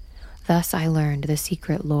 Thus I learned the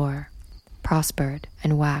secret lore, prospered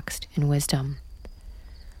and waxed in wisdom."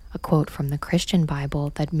 A quote from the Christian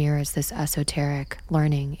Bible that mirrors this esoteric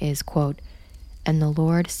learning is, quote, "And the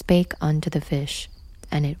Lord spake unto the fish,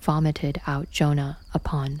 and it vomited out Jonah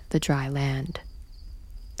upon the dry land."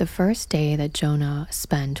 The first day that Jonah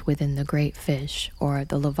spent within the great fish, or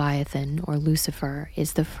the Leviathan or Lucifer,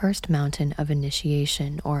 is the first mountain of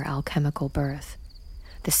initiation or alchemical birth.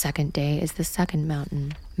 The second day is the second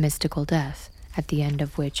mountain, mystical death, at the end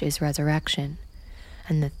of which is resurrection.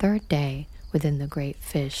 And the third day, within the great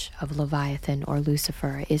fish of Leviathan or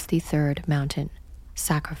Lucifer is the third mountain,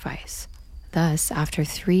 sacrifice. Thus, after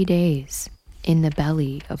 3 days in the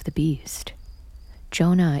belly of the beast,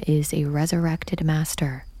 Jonah is a resurrected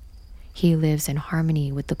master. He lives in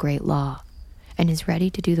harmony with the great law and is ready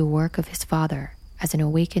to do the work of his Father as an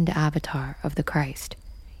awakened avatar of the Christ.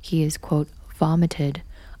 He is, quote, vomited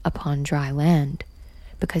upon dry land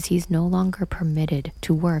because he's no longer permitted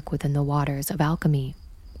to work within the waters of alchemy.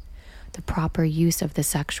 The proper use of the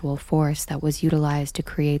sexual force that was utilized to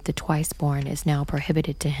create the twice-born is now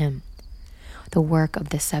prohibited to him. The work of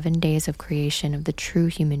the 7 days of creation of the true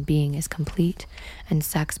human being is complete, and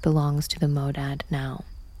sex belongs to the monad now.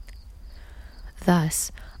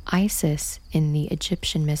 Thus, Isis in the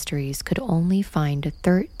Egyptian mysteries could only find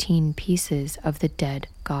 13 pieces of the dead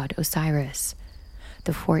god Osiris.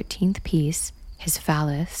 The 14th piece, his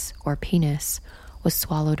phallus or penis, was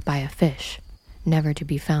swallowed by a fish, never to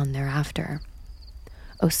be found thereafter.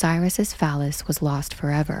 Osiris's phallus was lost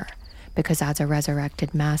forever, because as a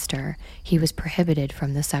resurrected master, he was prohibited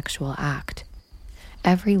from the sexual act.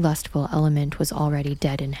 Every lustful element was already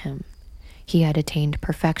dead in him. He had attained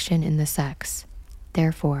perfection in the sex.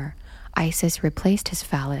 Therefore, Isis replaced his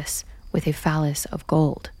phallus with a phallus of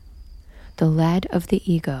gold. The lead of the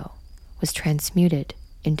ego was transmuted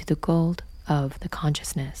into the gold of the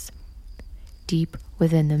consciousness. Deep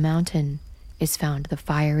within the mountain is found the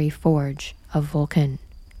fiery forge of Vulcan.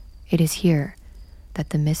 It is here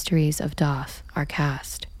that the mysteries of Thoth are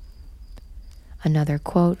cast. Another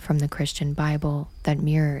quote from the Christian Bible that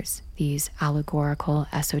mirrors these allegorical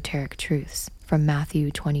esoteric truths from Matthew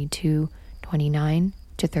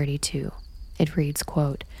 22:29-32. It reads,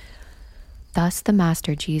 quote, "Thus the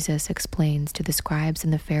Master Jesus explains to the scribes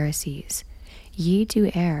and the Pharisees, Ye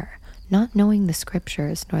do err, not knowing the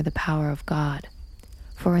scriptures nor the power of God.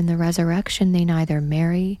 For in the resurrection they neither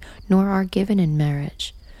marry nor are given in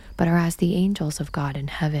marriage, but are as the angels of God in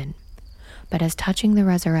heaven. But as touching the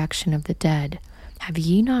resurrection of the dead, have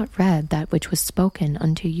ye not read that which was spoken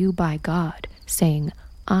unto you by God, saying,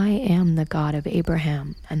 I am the God of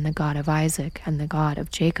Abraham, and the God of Isaac, and the God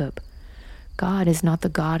of Jacob. God is not the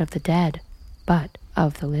God of the dead, but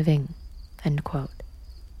of the living." End quote.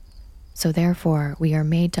 So therefore, we are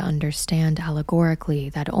made to understand allegorically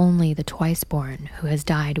that only the twice-born who has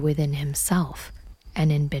died within himself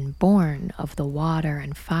and been born of the water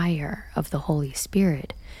and fire of the Holy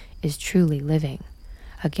Spirit is truly living.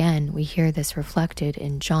 Again, we hear this reflected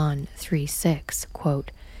in John 3:6,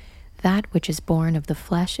 quote, "That which is born of the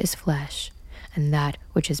flesh is flesh, and that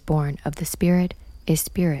which is born of the Spirit is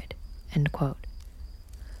spirit." End quote.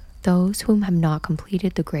 Those whom have not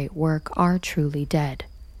completed the great work are truly dead.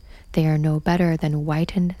 They are no better than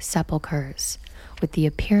whitened sepulchres, with the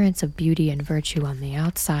appearance of beauty and virtue on the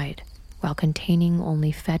outside, while containing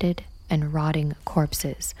only fetid and rotting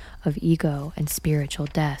corpses of ego and spiritual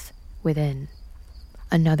death within.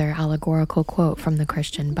 Another allegorical quote from the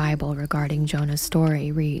Christian Bible regarding Jonah's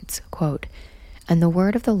story reads, quote, "And the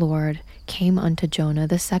word of the Lord came unto Jonah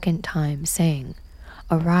the second time, saying,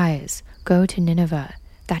 Arise, go to Nineveh,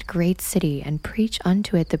 that great city, and preach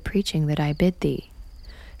unto it the preaching that I bid thee.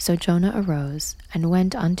 So Jonah arose and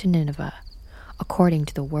went unto Nineveh, according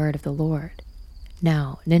to the word of the Lord.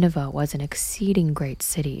 Now Nineveh was an exceeding great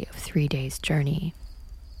city of 3 days' journey."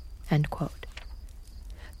 End quote.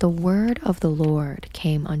 The word of the Lord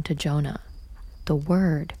came unto Jonah. The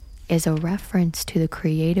word is a reference to the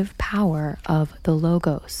creative power of the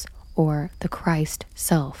Logos, or the Christ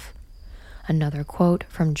self. Another quote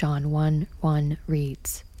from John 1:1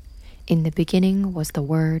 reads, "In the beginning was the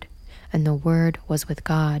Word, and the Word was with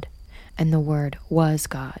God, and the Word was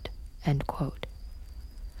God." End quote.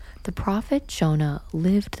 The prophet Jonah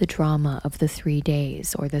lived the drama of the 3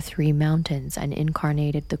 days, or the 3 mountains, and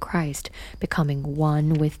incarnated the Christ, becoming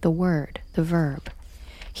one with the Word, the Verb.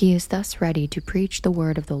 He is thus ready to preach the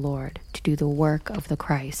word of the Lord, to do the work of the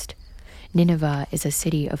Christ. Nineveh is a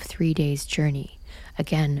city of 3 days' journey,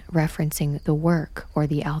 again referencing the work or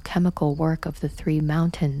the alchemical work of the 3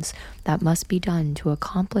 mountains that must be done to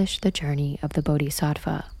accomplish the journey of the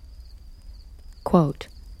Bodhisattva. Quote,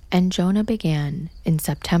 "And Jonah began in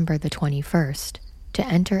September the 21st to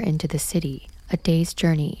enter into the city, a day's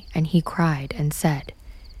journey, and he cried and said,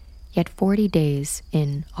 Yet 40 days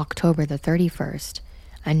in October the 31st,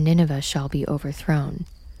 and Nineveh shall be overthrown."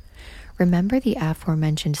 Remember the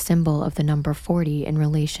aforementioned symbol of the number 40 in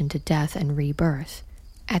relation to death and rebirth.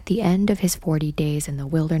 At the end of his 40 days in the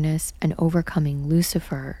wilderness and overcoming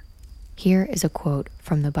Lucifer, here is a quote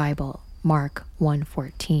from the Bible, Mark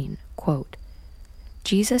 1:14, quote,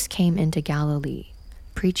 "Jesus came into Galilee,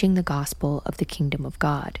 preaching the gospel of the kingdom of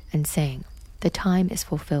God, and saying, The time is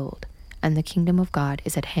fulfilled, and the kingdom of God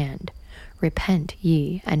is at hand. Repent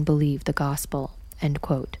ye and believe the gospel." End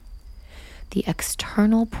quote. The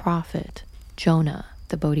external prophet, Jonah,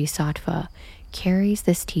 the Bodhisattva, carries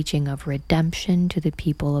this teaching of redemption to the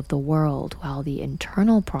people of the world, while the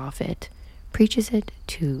internal prophet preaches it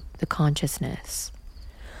to the consciousness.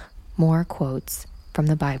 More quotes from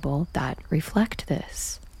the Bible that reflect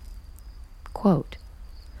this. Quote,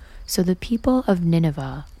 "So the people of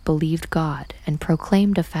Nineveh believed God and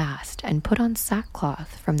proclaimed a fast and put on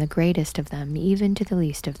sackcloth from the greatest of them even to the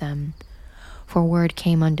least of them. For word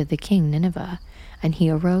came unto the king Nineveh, and he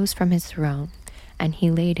arose from his throne, and he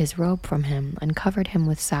laid his robe from him and covered him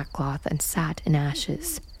with sackcloth and sat in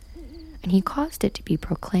ashes. And he caused it to be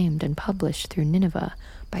proclaimed and published through Nineveh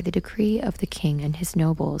by the decree of the king and his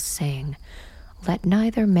nobles, saying, Let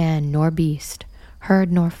neither man nor beast,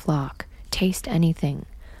 herd nor flock, taste anything.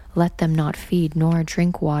 Let them not feed nor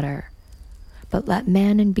drink water. But let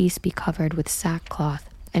man and beast be covered with sackcloth,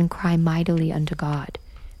 and cry mightily unto God.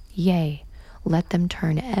 Yea, let them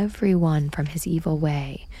turn every one from his evil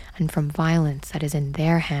way, and from violence that is in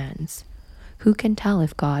their hands. Who can tell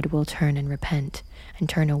if God will turn and repent, and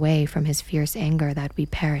turn away from his fierce anger that we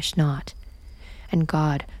perish not? And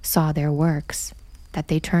God saw their works, that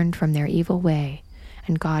they turned from their evil way,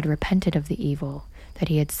 and God repented of the evil that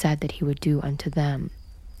he had said that he would do unto them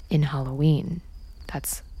in Halloween."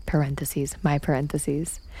 That's parentheses, my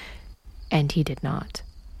parentheses. "And he did not."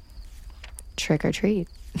 Trick or treat.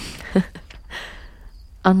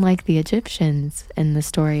 Unlike the Egyptians in the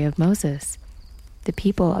story of Moses, the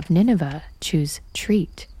people of Nineveh choose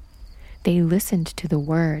treat. They listened to the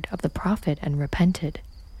word of the prophet and repented.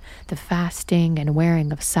 The fasting and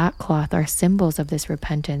wearing of sackcloth are symbols of this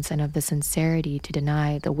repentance and of the sincerity to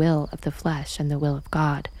deny the will of the flesh and the will of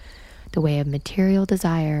God, the way of material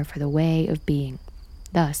desire for the way of being.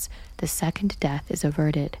 Thus, the second death is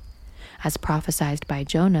averted. As prophesied by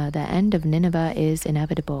Jonah, the end of Nineveh is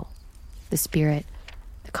inevitable. The spirit,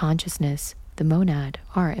 the consciousness, the monad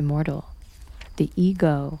are immortal. The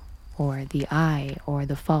ego, or the I, or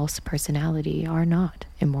the false personality are not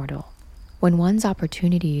immortal. When one's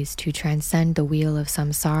opportunities to transcend the wheel of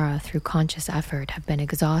samsara through conscious effort have been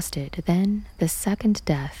exhausted, then the second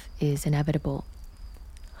death is inevitable.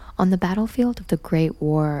 On the battlefield of the great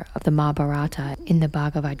war of the Mahabharata in the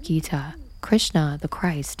Bhagavad Gita, Krishna, the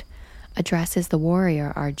Christ, addresses the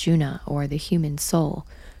warrior Arjuna, or the human soul,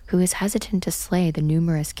 who is hesitant to slay the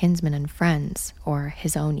numerous kinsmen and friends, or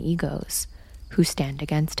his own egos, who stand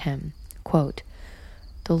against him. Quote,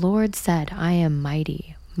 "The Lord said, I am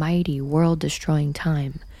mighty, mighty, world-destroying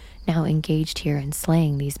time, now engaged here in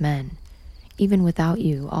slaying these men. Even without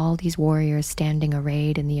you, all these warriors standing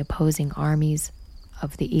arrayed in the opposing armies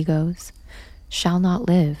of the egos shall not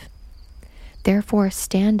live. Therefore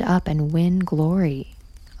stand up and win glory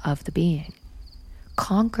of the being.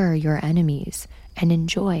 Conquer your enemies and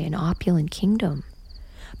enjoy an opulent kingdom.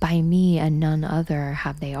 By me and none other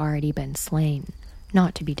have they already been slain,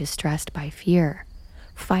 not to be distressed by fear.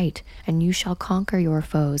 Fight, and you shall conquer your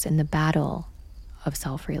foes in the battle of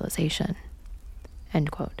self-realization."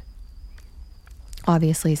 End quote.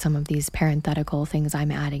 Obviously, some of these parenthetical things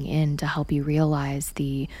I'm adding in to help you realize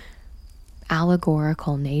the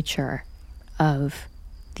allegorical nature of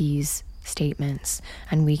these statements,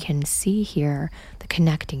 and we can see here the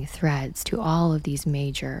connecting threads to all of these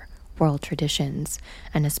major world traditions,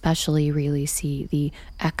 and especially really see the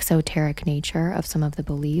exoteric nature of some of the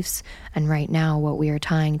beliefs. And right now what we are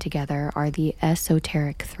tying together are the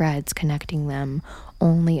esoteric threads connecting them,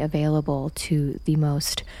 only available to the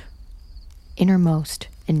most innermost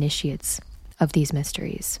initiates of these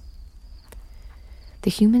mysteries. The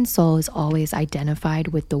human soul is always identified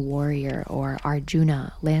with the warrior, or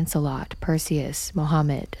Arjuna, Lancelot, Perseus,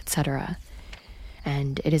 Mohammed, etc.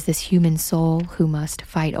 And it is this human soul who must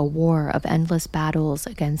fight a war of endless battles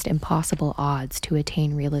against impossible odds to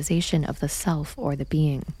attain realization of the self or the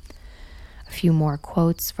being. A few more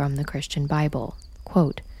quotes from the Christian Bible.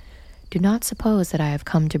 Quote, "Do not suppose that I have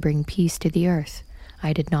come to bring peace to the earth.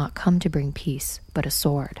 I did not come to bring peace, but a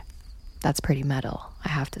sword." That's pretty metal, I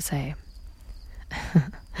have to say.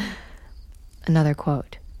 Another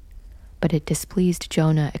quote, "But it displeased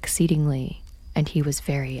Jonah exceedingly, and he was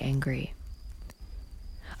very angry."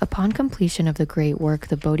 Upon completion of the great work,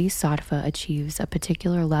 the Bodhisattva achieves a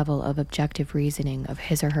particular level of objective reasoning of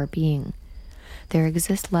his or her being. There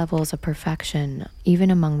exist levels of perfection even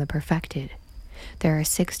among the perfected. There are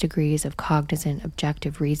 6 degrees of cognizant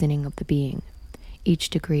objective reasoning of the being. Each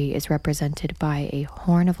degree is represented by a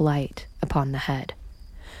horn of light upon the head.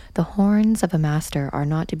 The horns of a master are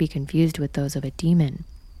not to be confused with those of a demon.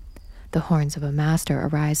 The horns of a master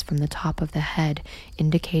arise from the top of the head,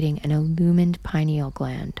 indicating an illumined pineal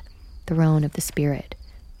gland, throne of the spirit,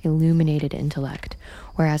 illuminated intellect,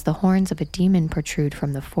 whereas the horns of a demon protrude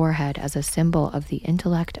from the forehead as a symbol of the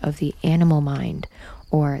intellect of the animal mind,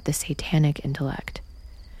 or the satanic intellect.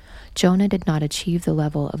 Jonah did not achieve the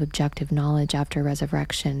level of objective knowledge after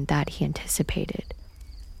resurrection that he anticipated.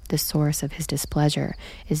 The source of his displeasure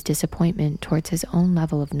is disappointment towards his own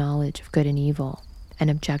level of knowledge of good and evil, and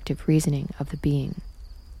objective reasoning of the being.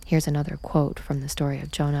 Here's another quote from the story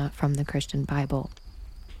of Jonah from the Christian Bible.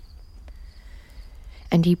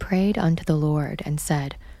 "And he prayed unto the Lord, and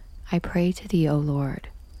said, I pray to thee, O Lord,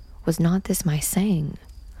 was not this my saying,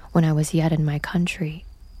 when I was yet in my country?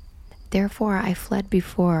 Therefore I fled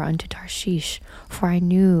before unto Tarshish, for I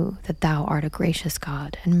knew that thou art a gracious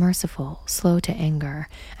God, and merciful, slow to anger,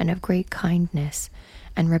 and of great kindness,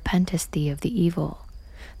 and repentest thee of the evil.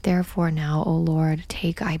 Therefore now, O Lord,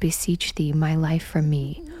 take, I beseech thee, my life from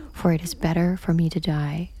me, for it is better for me to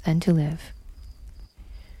die than to live."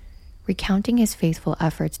 Recounting his faithful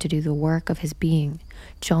efforts to do the work of his being,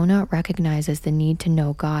 Jonah recognizes the need to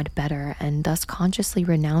know God better and thus consciously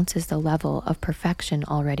renounces the level of perfection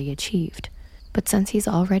already achieved. But since he's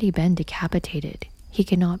already been decapitated, he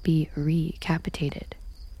cannot be recapitated.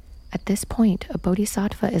 At this point, a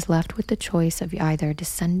bodhisattva is left with the choice of either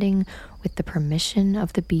descending with the permission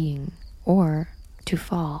of the being or to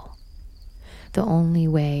fall. The only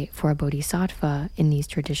way for a bodhisattva in these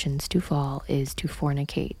traditions to fall is to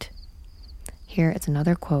fornicate. Here is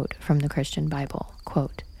another quote from the Christian Bible.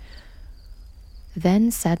 Quote, "Then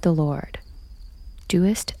said the Lord,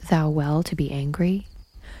 Doest thou well to be angry?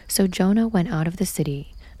 So Jonah went out of the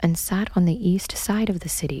city and sat on the east side of the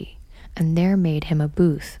city, and there made him a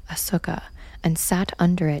booth, a sukkah, and sat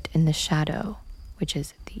under it in the shadow," which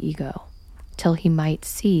is the ego, "till he might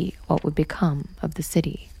see what would become of the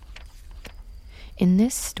city." In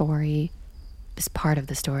this part of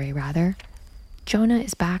the story, Jonah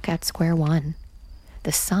is back at square one.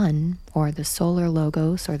 The sun, or the solar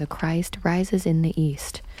logos, or the Christ, rises in the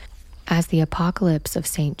east. As the Apocalypse of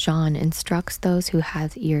St. John instructs those who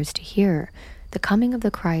have ears to hear, the coming of the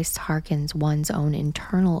Christ hearkens one's own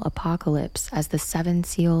internal apocalypse as the 7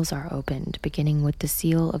 seals are opened, beginning with the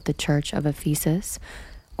seal of the Church of Ephesus,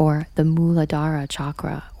 or the Muladhara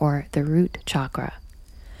chakra, or the root chakra.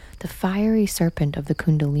 The fiery serpent of the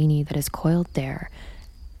Kundalini that is coiled there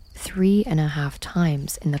 3.5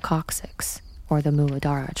 times in the coccyx, or the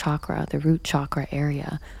Muladhara chakra, the root chakra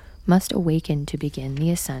area, must awaken to begin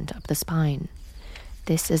the ascent up the spine.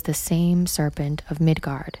 This is the same serpent of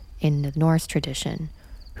Midgard in the Norse tradition,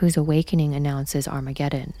 whose awakening announces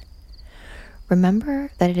Armageddon.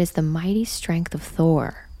 Remember that it is the mighty strength of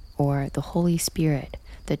Thor, or the Holy Spirit,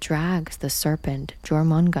 that drags the serpent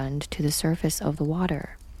Jormungand to the surface of the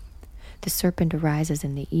water. The serpent arises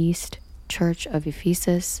in the east, Church of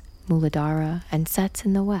Ephesus, Muladhara, and sets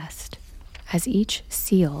in the west. As each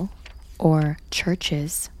seal, or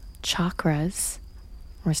churches, chakras,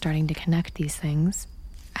 we're starting to connect these things.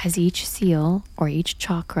 As each seal, or each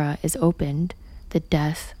chakra, is opened, the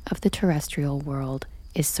death of the terrestrial world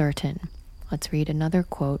is certain. Let's read another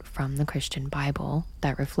quote from the Christian Bible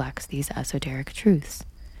that reflects these esoteric truths.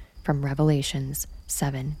 From Revelations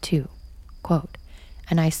 7:2. Quote,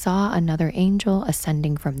 "And I saw another angel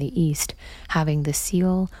ascending from the east, having the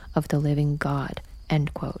seal of the living God."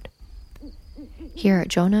 End quote. Here,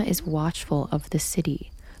 Jonah is watchful of the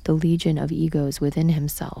city, the legion of egos within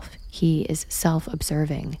himself. He is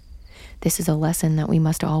self-observing. This is a lesson that we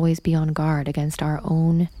must always be on guard against our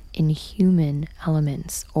own inhuman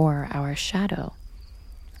elements, or our shadow.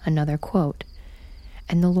 Another quote,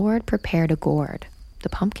 "And the Lord prepared a gourd, the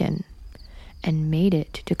pumpkin, and made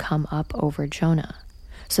it to come up over Jonah,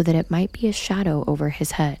 so that it might be a shadow over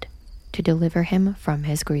his head, to deliver him from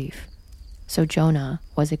his grief. So Jonah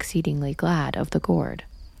was exceedingly glad of the gourd,"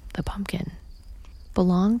 the pumpkin.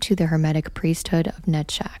 Belong to the Hermetic priesthood of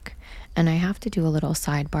Netshak. And I have to do a little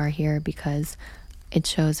sidebar here because it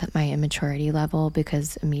shows my immaturity level,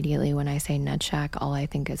 because immediately when I say Netshak, all I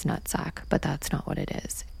think is nutsack, but that's not what it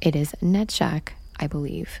is. It is Netshak, I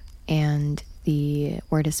believe, and the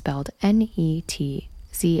word is spelled Netzach.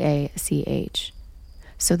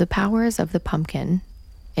 So the powers of the pumpkin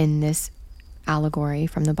in this allegory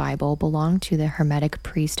from the Bible belong to the Hermetic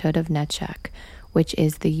priesthood of Netshak, which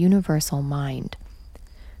is the universal mind.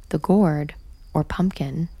 The gourd, or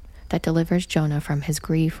pumpkin, that delivers Jonah from his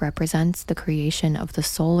grief represents the creation of the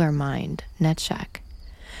solar mind, Netshak.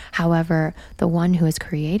 However, the one who has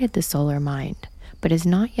created the solar mind, but is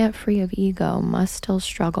not yet free of ego, must still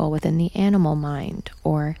struggle within the animal mind,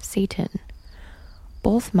 or Satan.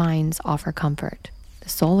 Both minds offer comfort. The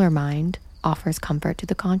solar mind offers comfort to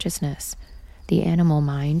the consciousness. The animal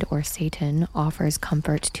mind, or Satan, offers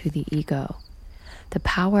comfort to the ego. The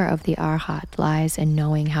power of the Arhat lies in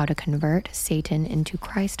knowing how to convert Satan into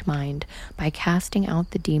Christ mind by casting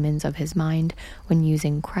out the demons of his mind when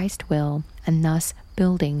using Christ will and thus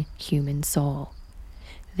building human soul.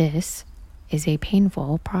 This is a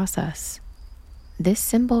painful process. This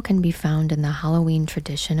symbol can be found in the Halloween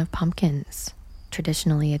tradition of pumpkins.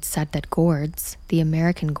 Traditionally, it's said that gourds, the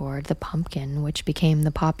American gourd, the pumpkin, which became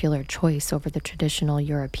the popular choice over the traditional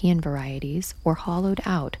European varieties, were hollowed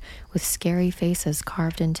out with scary faces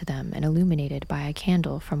carved into them and illuminated by a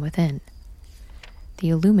candle from within. The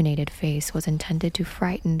illuminated face was intended to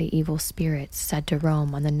frighten the evil spirits said to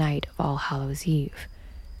roam on the night of All Hallows' Eve.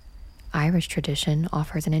 Irish tradition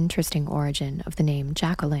offers an interesting origin of the name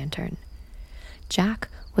jack-o'-lantern. Jack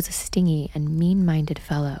was a stingy and mean-minded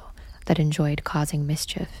fellow that enjoyed causing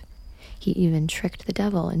mischief. He even tricked the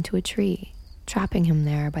devil into a tree, trapping him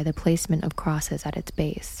there by the placement of crosses at its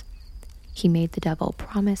base. He made the devil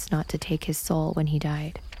promise not to take his soul when he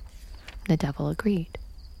died. The devil agreed.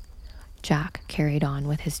 Jack carried on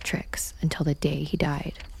with his tricks until the day he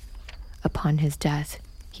died. Upon his death,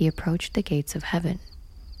 he approached the gates of heaven,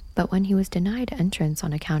 but when he was denied entrance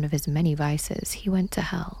on account of his many vices, he went to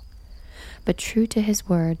hell. But true to his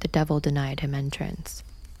word, the devil denied him entrance.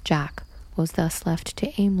 Jack was thus left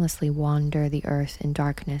to aimlessly wander the earth in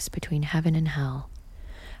darkness between heaven and hell.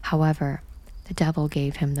 However, the devil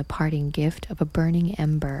gave him the parting gift of a burning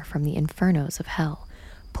ember from the infernos of hell,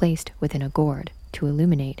 placed within a gourd to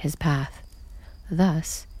illuminate his path.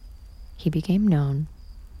 Thus, he became known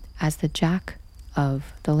as the Jack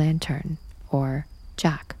of the Lantern, or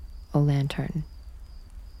Jack-o'-lantern.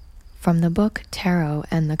 From the book Tarot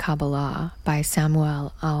and the Kabbalah by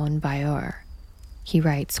Samuel Aoun Bayeur, he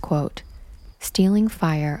writes, quote, "Stealing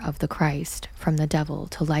fire of the Christ from the devil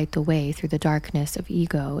to light the way through the darkness of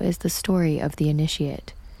ego is the story of the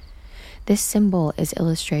initiate. This symbol is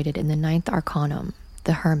illustrated in the 9th arcanum,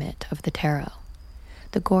 the Hermit of the Tarot.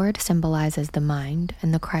 The gourd symbolizes the mind,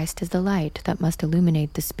 and the Christ is the light that must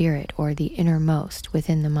illuminate the spirit, or the innermost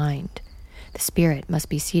within the mind. The spirit must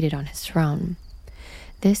be seated on his throne.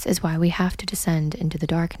 This is why we have to descend into the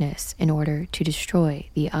darkness in order to destroy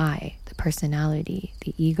the I, the personality,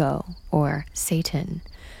 the ego, or Satan,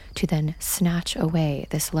 to then snatch away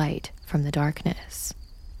this light from the darkness.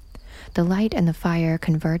 The light and the fire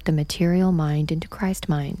convert the material mind into Christ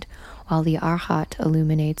mind, while the Arhat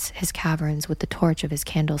illuminates his caverns with the torch of his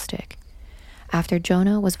candlestick. After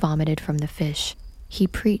Jonah was vomited from the fish, he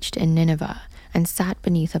preached in Nineveh and sat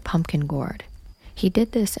beneath a pumpkin gourd. He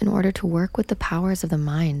did this in order to work with the powers of the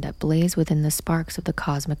mind that blaze within the sparks of the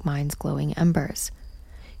cosmic mind's glowing embers.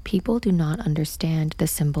 People do not understand the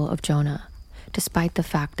symbol of Jonah, despite the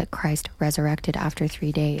fact that Christ resurrected after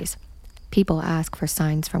 3 days. People ask for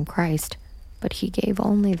signs from Christ, but he gave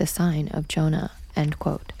only the sign of Jonah." End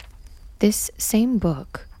quote. This same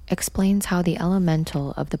book explains how the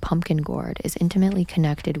elemental of the pumpkin gourd is intimately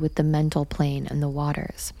connected with the mental plane and the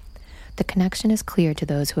waters. The connection is clear to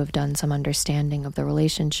those who have done some understanding of the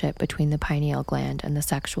relationship between the pineal gland and the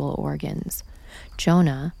sexual organs.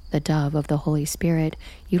 Jonah, the dove of the Holy Spirit,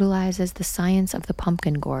 utilizes the science of the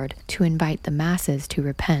pumpkin gourd to invite the masses to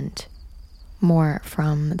repent. More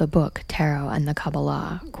from the book Tarot and the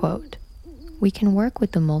Kabbalah, quote, "We can work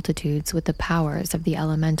with the multitudes with the powers of the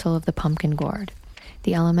elemental of the pumpkin gourd.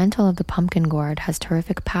 The elemental of the pumpkin gourd has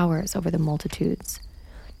terrific powers over the multitudes.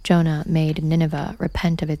 Jonah made Nineveh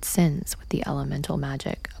repent of its sins with the elemental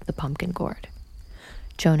magic of the pumpkin gourd.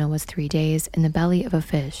 Jonah was 3 days in the belly of a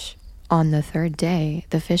fish. On the 3rd day,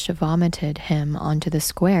 the fish vomited him onto the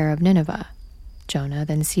square of Nineveh. Jonah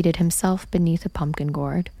then seated himself beneath a pumpkin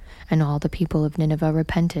gourd, and all the people of Nineveh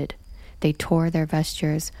repented. They tore their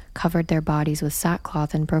vestures, covered their bodies with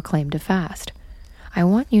sackcloth, and proclaimed a fast. I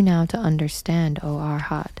want you now to understand, O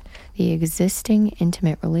Arhat, the existing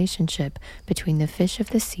intimate relationship between the fish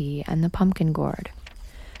of the sea and the pumpkin gourd.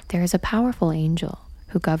 There is a powerful angel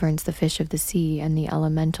who governs the fish of the sea and the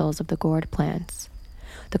elementals of the gourd plants.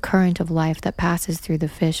 The current of life that passes through the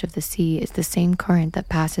fish of the sea is the same current that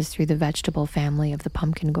passes through the vegetable family of the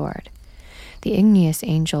pumpkin gourd. The igneous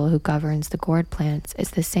angel who governs the gourd plants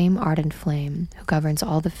is the same ardent flame who governs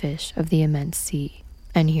all the fish of the immense sea."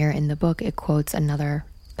 And here in the book it quotes another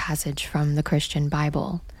passage from the Christian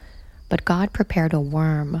Bible. "But God prepared a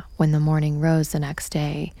worm when the morning rose the next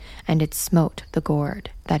day, and it smote the gourd,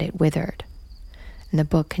 that it withered." And the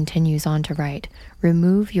book continues on to write,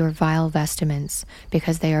 "Remove your vile vestments,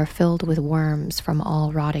 because they are filled with worms from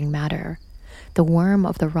all rotting matter. The worm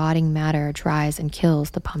of the rotting matter dries and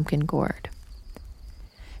kills the pumpkin gourd."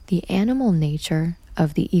 The animal nature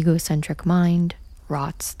of the egocentric mind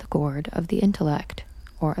rots the gourd of the intellect,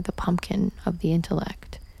 or the pumpkin of the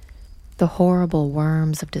intellect. The horrible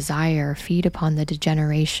worms of desire feed upon the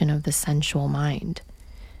degeneration of the sensual mind.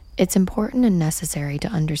 It's important and necessary to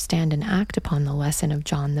understand and act upon the lesson of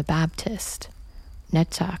John the Baptist,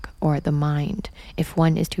 netzach, or the mind, if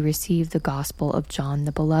one is to receive the gospel of John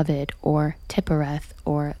the Beloved, or tippereth,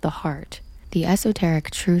 or the heart. The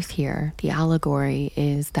esoteric truth here, the allegory,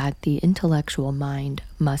 is that the intellectual mind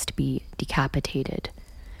must be decapitated.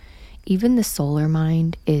 Even the solar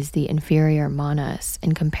mind is the inferior manas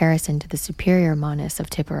in comparison to the superior manas of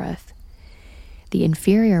tippereth. The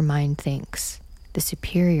inferior mind thinks, the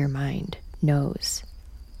superior mind knows.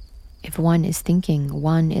 If one is thinking,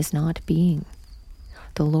 one is not being.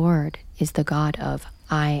 The Lord is the God of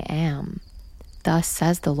I am. Thus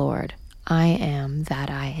says the Lord, I am that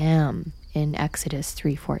I am, in Exodus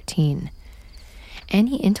 3:14.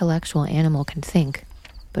 Any intellectual animal can think,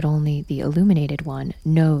 but only the illuminated one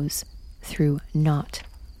knows through not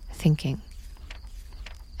thinking.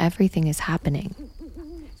 Everything is happening.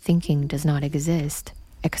 Thinking does not exist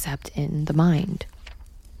except in the mind.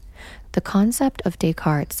 The concept of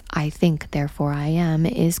Descartes' I think, therefore I am,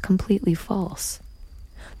 is completely false.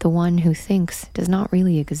 The one who thinks does not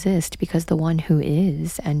really exist because the one who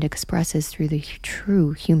is and expresses through the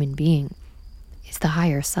true human being is the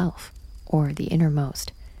higher self, or the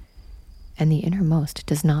innermost. And the innermost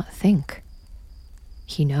does not think.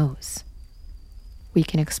 He knows. We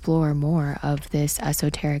can explore more of this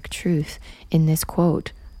esoteric truth in this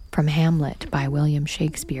quote from Hamlet by William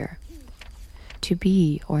Shakespeare. To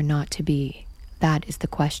be or not to be, that is the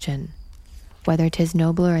question. Whether 'tis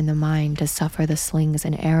nobler in the mind to suffer the slings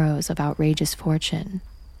and arrows of outrageous fortune.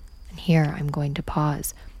 And here I'm going to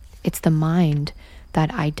pause. It's the mind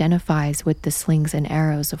that identifies with the slings and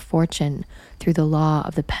arrows of fortune through the law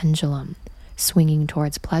of the pendulum, swinging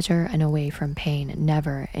towards pleasure and away from pain,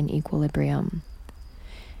 never in equilibrium.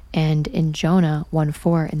 And in Jonah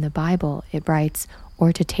 1:4 in the Bible, it writes,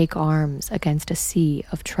 or to take arms against a sea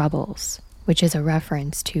of troubles, which is a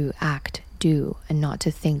reference to act, do, and not to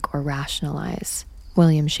think or rationalize.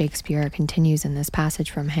 William Shakespeare continues in this passage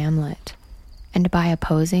from Hamlet, and by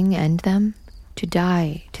opposing end them, to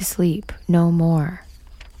die, to sleep, no more.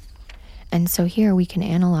 And so here we can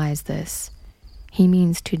analyze this. He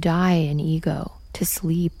means to die in ego, to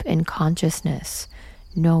sleep in consciousness,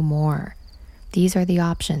 no more. These are the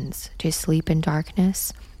options, to sleep in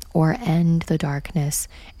darkness or end the darkness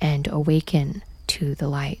and awaken to the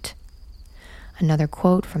light. Another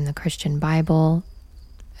quote from the Christian Bible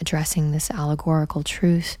addressing this allegorical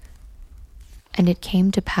truth. And it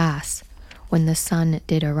came to pass, when the sun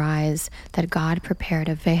did arise, that God prepared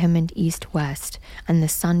a vehement east-west, and the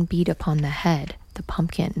sun beat upon the head, the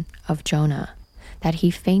pumpkin, of Jonah, that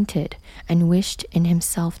he fainted and wished in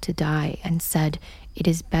himself to die, and said, it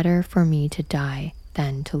is better for me to die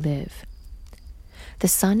than to live. The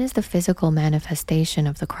sun is the physical manifestation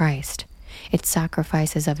of the Christ. It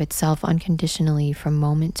sacrifices of itself unconditionally from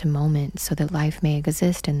moment to moment so that life may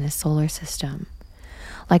exist in this solar system.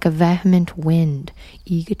 Like a vehement wind,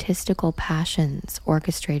 egotistical passions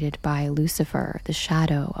orchestrated by Lucifer, the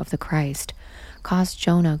shadow of the Christ, caused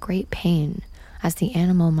Jonah great pain as the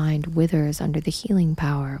animal mind withers under the healing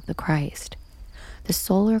power of the Christ. The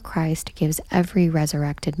solar Christ gives every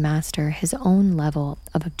resurrected master his own level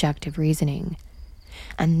of objective reasoning,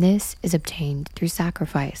 and this is obtained through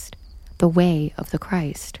sacrifice, the way of the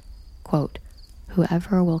Christ. Quote,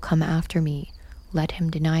 whoever will come after me, let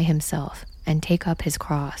him deny himself and take up his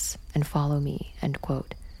cross and follow me, end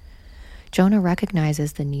quote. Jonah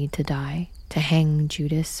recognizes the need to die, to hang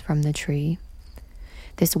Judas from the tree.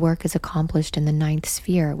 This work is accomplished in the ninth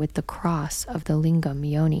sphere with the cross of the lingam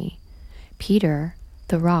yoni. Peter,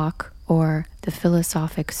 the rock, or the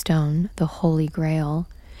philosophic stone, the Holy Grail,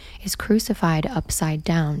 is crucified upside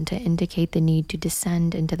down to indicate the need to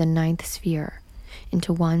descend into the ninth sphere,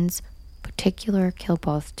 into one's particular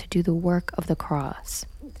kilpoth to do the work of the cross.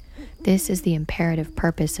 This is the imperative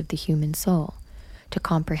purpose of the human soul, to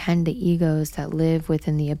comprehend the egos that live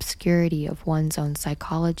within the obscurity of one's own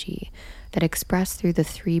psychology that express through the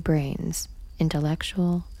three brains,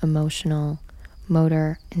 intellectual, emotional,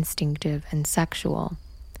 motor, instinctive, and sexual,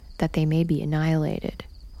 that they may be annihilated.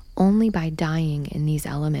 Only by dying in these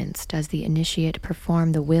elements does the initiate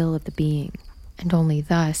perform the will of the being, and only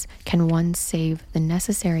thus can one save the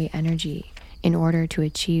necessary energy in order to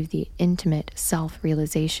achieve the intimate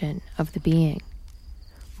self-realization of the being.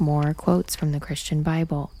 More quotes from the Christian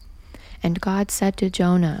Bible. And God said to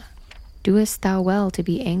Jonah, doest thou well to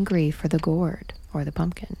be angry for the gourd, or the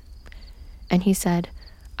pumpkin? And he said,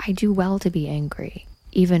 I do well to be angry,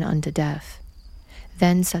 even unto death.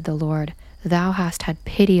 Then said the Lord, Thou hast had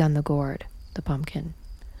pity on the gourd, the pumpkin,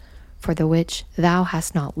 for the which thou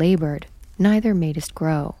hast not labored, neither madest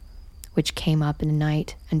grow, which came up in a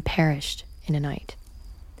night and perished in a night.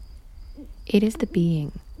 It is the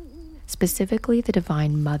being, specifically the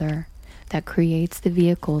Divine Mother, that creates the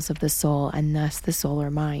vehicles of the soul and thus the soul or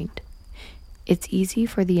mind. It's easy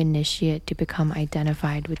for the initiate to become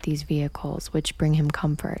identified with these vehicles, which bring him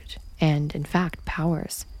comfort and, in fact,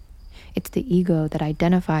 powers. It's the ego that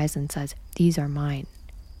identifies and says, these are mine.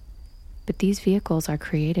 But these vehicles are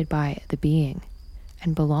created by the being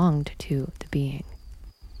and belonged to the being.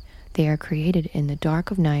 They are created in the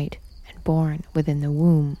dark of night and born within the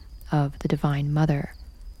womb of the Divine Mother.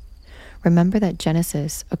 Remember that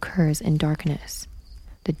Genesis occurs in darkness.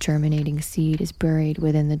 The germinating seed is buried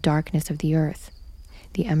within the darkness of the earth.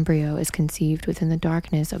 The embryo is conceived within the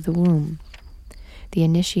darkness of the womb. The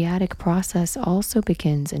initiatic process also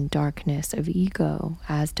begins in darkness of ego,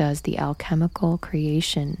 as does the alchemical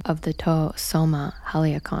creation of the to soma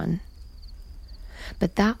haliakon.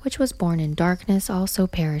 But that which was born in darkness also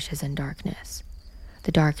perishes in darkness.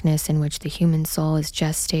 The darkness in which the human soul is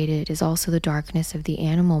gestated is also the darkness of the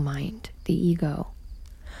animal mind, the ego.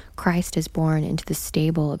 Christ is born into the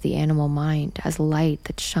stable of the animal mind as light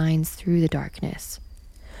that shines through the darkness.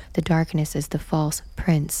 The darkness is the false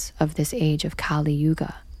prince of this age of Kali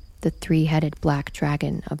Yuga, the three-headed black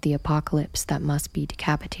dragon of the apocalypse that must be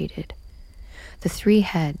decapitated. The three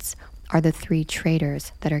heads are the three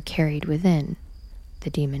traitors that are carried within: the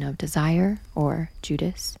demon of desire, or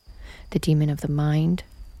Judas, the demon of the mind,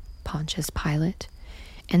 Pontius Pilate,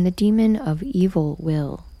 and the demon of evil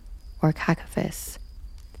will, or Caiaphas.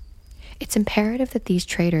 It's imperative that these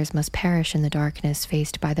traitors must perish in the darkness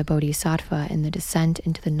faced by the Bodhisattva in the descent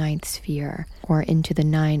into the ninth sphere, or into the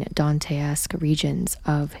 9 Dantesque regions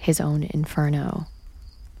of his own inferno.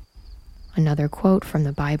 Another quote from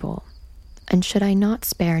the Bible: And should I not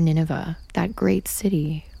spare Nineveh, that great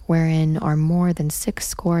city, wherein are more than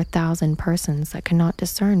 6,000 persons that cannot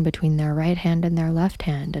discern between their right hand and their left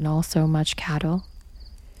hand, and also much cattle?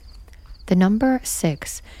 The number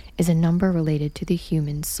 6 is a number related to the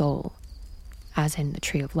human soul, as in the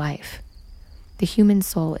tree of life. The human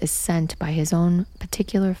soul is sent by his own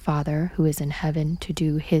particular Father who is in heaven to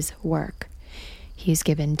do his work. He is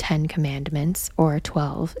given 10 commandments, or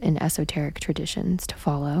 12 in esoteric traditions, to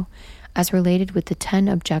follow, as related with the 10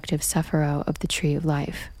 objective sephirot of the tree of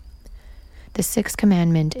life. The 6th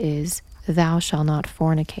commandment is, Thou shalt not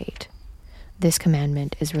fornicate. This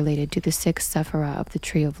commandment is related to the 6th sephirot of the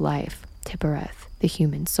tree of life, Tiphereth, the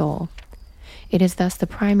human soul. It is thus the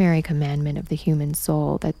primary commandment of the human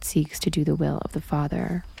soul that seeks to do the will of the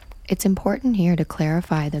Father. It's important here to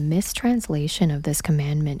clarify the mistranslation of this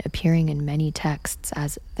commandment appearing in many texts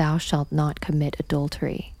as Thou shalt not commit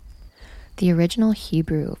adultery. The original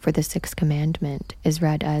Hebrew for the 6th commandment is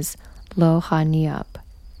read as Lo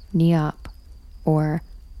niap, or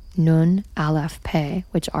Nun, Aleph, Pe,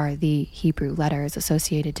 which are the Hebrew letters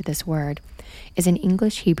associated to this word, is an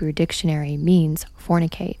English Hebrew dictionary means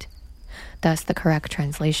fornicate. Thus, the correct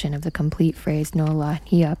translation of the complete phrase No la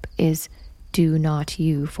niap is do not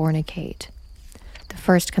you fornicate. The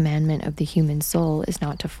first commandment of the human soul is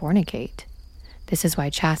not to fornicate. This is why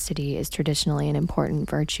chastity is traditionally an important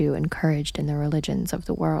virtue encouraged in the religions of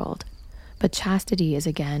the world. But chastity is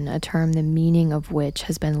again a term the meaning of which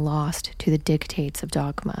has been lost to the dictates of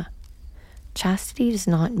dogma. Chastity does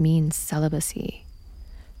not mean celibacy.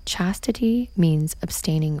 Chastity means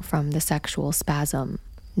abstaining from the sexual spasm,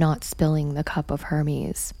 not spilling the cup of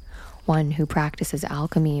Hermes. One who practices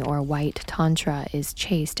alchemy or white tantra is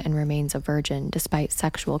chaste and remains a virgin despite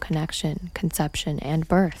sexual connection, conception, and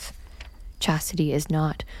birth. Chastity is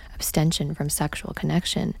not abstention from sexual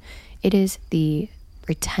connection. It is the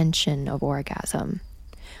retention of orgasm.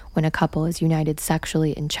 When a couple is united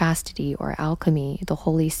sexually in chastity or alchemy, the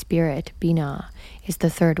Holy Spirit, Binah, is the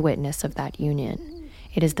third witness of that union.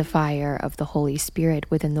 It is the fire of the Holy Spirit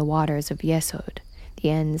within the waters of Yesod, the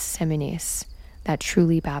ens seminis, that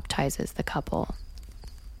truly baptizes the couple,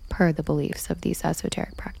 per the beliefs of these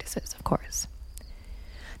esoteric practices, of course.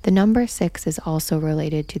 The number 6 is also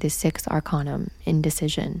related to the 6th arcanum,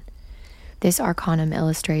 indecision. This arcanum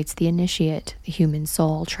illustrates the initiate, the human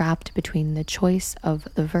soul trapped between the choice of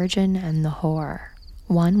the virgin and the whore.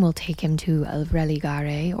 One will take him to el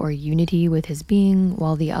religare, or unity with his being,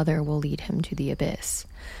 while the other will lead him to the abyss.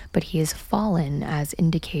 But he is fallen, as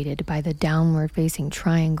indicated by the downward-facing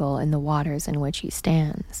triangle in the waters in which he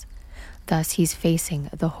stands. Thus he's facing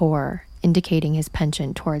the whore, indicating his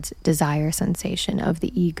penchant towards desire sensation of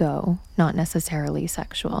the ego, not necessarily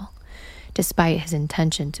sexual. Despite his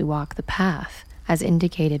intention to walk the path, as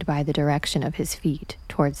indicated by the direction of his feet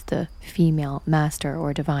towards the female master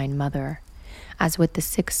or divine mother. As with the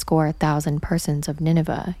 6,000 persons of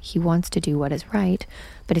Nineveh, he wants to do what is right,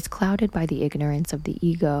 but is clouded by the ignorance of the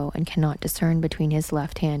ego and cannot discern between his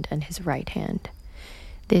left hand and his right hand.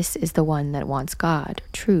 This is the one that wants God,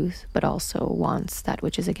 truth, but also wants that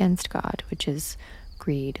which is against God, which is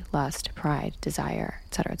greed, lust, pride, desire,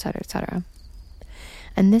 etc., etc., etc.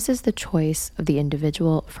 And this is the choice of the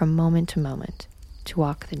individual from moment to moment, to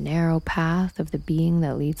walk the narrow path of the being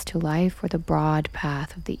that leads to life or the broad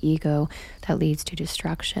path of the ego that leads to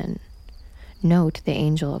destruction. Note the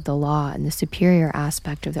angel of the law and the superior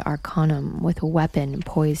aspect of the arcanum with a weapon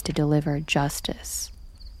poised to deliver justice.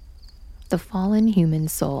 The fallen human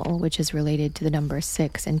soul, which is related to the number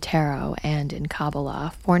 6 in tarot and in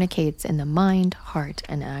Kabbalah, fornicates in the mind, heart,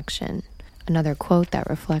 and action. Another quote that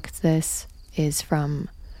reflects this is from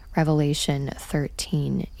Revelation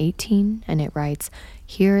 13:18, and it writes,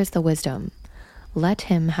 "Here is the wisdom. Let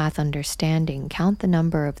him hath understanding count the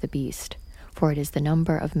number of the beast, for it is the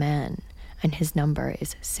number of man, and his number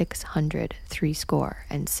is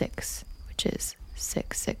 666, which is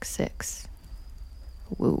 666.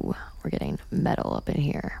 Woo, we're getting metal up in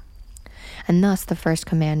here. And thus the first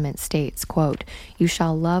commandment states, quote, "You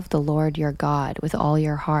shall love the Lord your God with all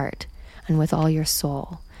your heart, and with all your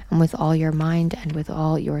soul, and with all your mind, and with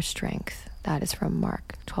all your strength." That is from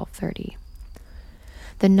Mark 12:30.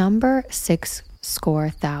 The number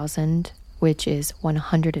 6,000, which is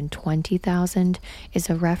 120,000, is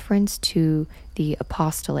a reference to the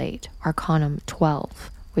apostolate, Arcanum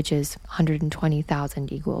 12, which is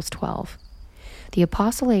 120,000 equals 12. The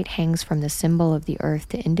apostolate hangs from the symbol of the earth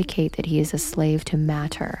to indicate that he is a slave to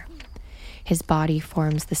matter. His body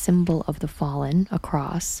forms the symbol of the fallen, a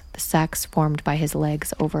cross, the sex formed by his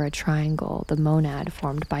legs over a triangle, the monad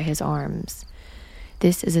formed by his arms.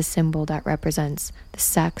 This is a symbol that represents the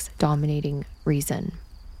sex dominating reason.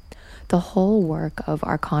 The whole work of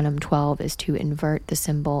Arcanum 12 is to invert the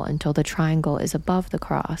symbol until the triangle is above the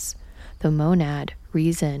cross, the monad,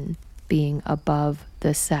 reason, being above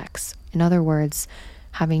the sex. In other words,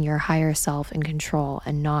 having your higher self in control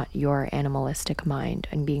and not your animalistic mind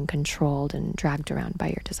and being controlled and dragged around by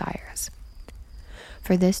your desires.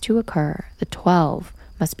 For this to occur, the 12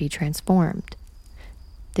 must be transformed.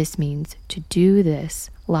 This means to do this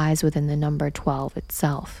lies within the number 12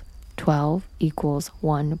 itself. 12 equals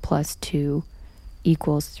 1 plus 2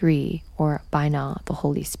 equals 3, or Baina, the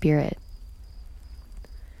Holy Spirit.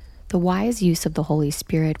 The wise use of the Holy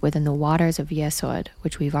Spirit within the waters of Yesod,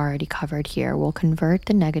 which we've already covered here, will convert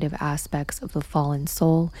the negative aspects of the fallen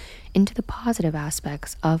soul into the positive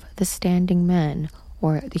aspects of the standing man,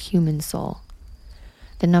 or the human soul.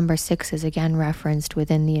 The number 6 is again referenced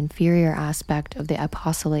within the inferior aspect of the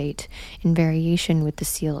apostolate in variation with the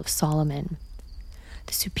seal of Solomon.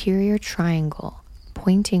 The superior triangle,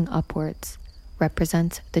 pointing upwards,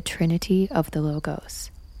 represents the Trinity of the Logos.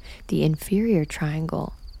 The inferior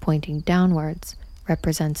triangle, pointing downwards,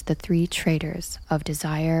 represents the three traitors of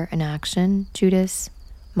desire and action, Judas,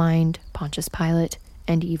 mind, Pontius Pilate,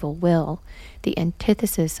 and evil will, the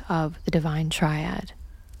antithesis of the divine triad.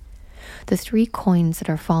 The 3 coins that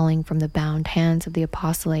are falling from the bound hands of the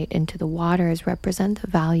apostolate into the waters represent the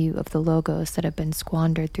value of the logos that have been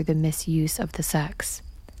squandered through the misuse of the sex.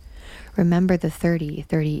 Remember the 30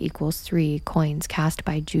 equals 3 coins cast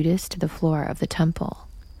by Judas to the floor of the temple.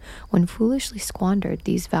 When foolishly squandered,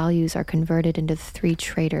 these values are converted into the 3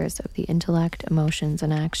 traitors of the intellect, emotions,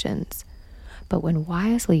 and actions. But when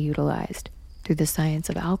wisely utilized through the science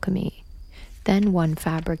of alchemy, then one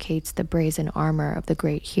fabricates the brazen armor of the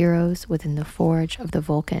great heroes within the forge of the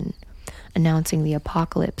Vulcan, announcing the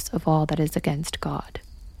apocalypse of all that is against God,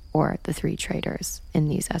 or the 3 traitors in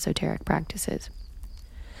these esoteric practices.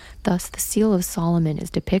 Thus, the seal of Solomon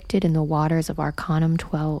is depicted in the waters of Arcanum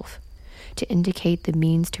 12, to indicate the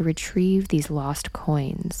means to retrieve these lost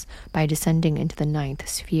coins by descending into the 9th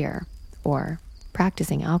sphere, or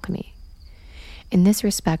practicing alchemy. In this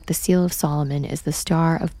respect, the seal of Solomon is the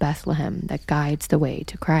star of Bethlehem that guides the way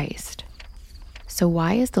to Christ. So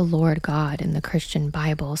why is the Lord God in the Christian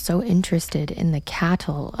Bible so interested in the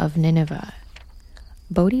cattle of Nineveh?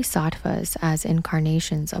 Bodhisattvas as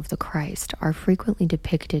incarnations of the Christ are frequently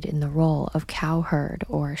depicted in the role of cowherd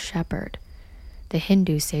or shepherd. The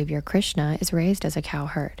Hindu savior Krishna is raised as a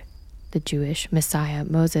cowherd. The Jewish Messiah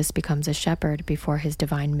Moses becomes a shepherd before his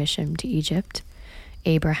divine mission to Egypt.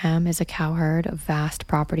 Abraham is a cowherd of vast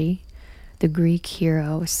property. The Greek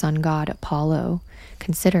hero, sun god Apollo,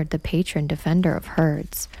 considered the patron defender of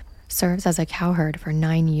herds, serves as a cowherd for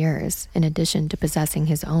 9 years, in addition to possessing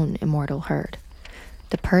his own immortal herd.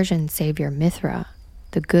 The Persian savior Mithra,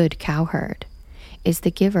 the good cowherd, is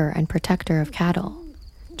the giver and protector of cattle.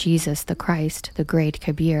 Jesus the Christ, the great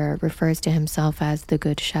Kabir, refers to himself as the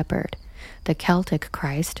Good Shepherd. The Celtic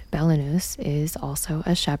Christ, Belenus, is also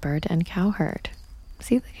a shepherd and cowherd.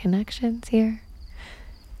 See the connections here?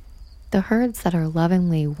 The herds that are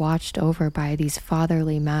lovingly watched over by these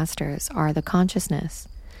fatherly masters are the consciousness.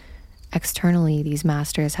 Externally, these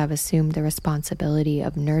masters have assumed the responsibility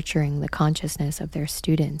of nurturing the consciousness of their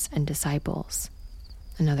students and disciples.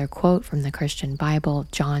 Another quote from the Christian Bible,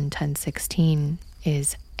 John 10:16,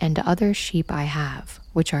 is, "And other sheep I have,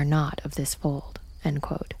 which are not of this fold," end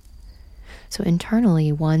quote. So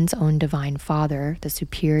internally, one's own divine father, the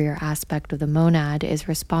superior aspect of the monad, is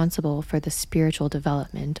responsible for the spiritual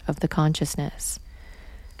development of the consciousness.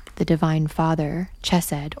 The divine father,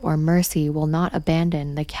 chesed or mercy, will not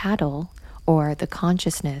abandon the cattle or the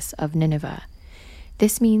consciousness of Nineveh.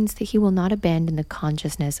 This means that he will not abandon the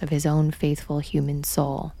consciousness of his own faithful human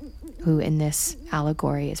soul, who in this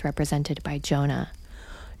allegory is represented by Jonah.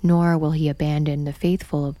 Nor will he abandon the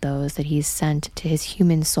faithful of those that he's sent to his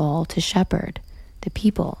human soul to shepherd, the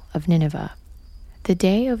people of Nineveh. The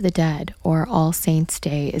Day of the Dead, or All Saints'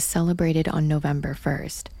 Day, is celebrated on November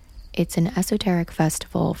 1st. It's an esoteric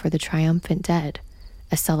festival for the triumphant dead,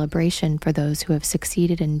 a celebration for those who have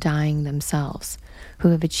succeeded in dying themselves, who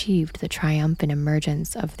have achieved the triumphant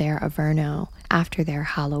emergence of their Averno after their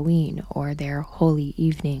Halloween or their Holy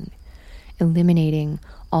Evening. Eliminating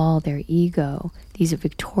all their ego, these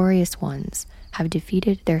victorious ones have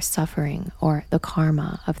defeated their suffering or the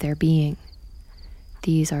karma of their being.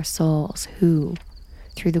 These are souls who,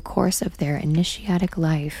 through the course of their initiatic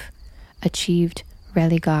life, achieved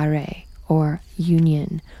religare, or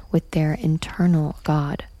union with their internal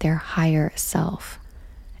God, their higher self,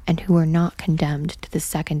 and who are not condemned to the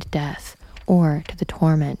second death or to the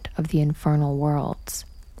torment of the infernal worlds.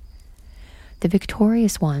 The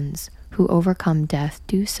victorious ones who overcome death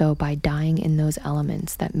do so by dying in those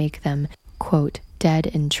elements that make them, quote, dead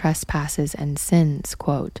in trespasses and sins,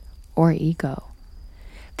 quote, or ego.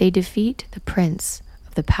 They defeat the prince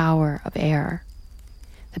of the power of air.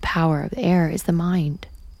 The power of air is the mind.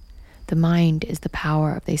 The mind is the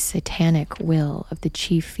power of the satanic will of the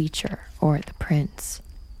chief feature, or the prince.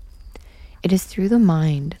 It is through the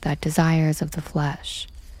mind that desires of the flesh,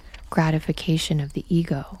 gratification of the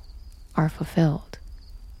ego, are fulfilled.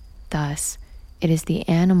 Thus, it is the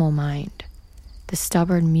animal mind, the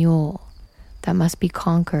stubborn mule, that must be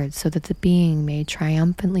conquered so that the being may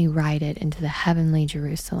triumphantly ride it into the heavenly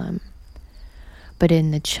Jerusalem. But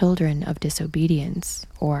in the children of disobedience,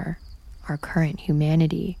 or our current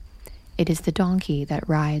humanity, it is the donkey that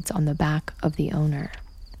rides on the back of the owner.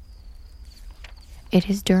 It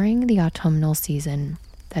is during the autumnal season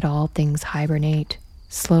that all things hibernate,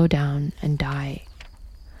 slow down, and die.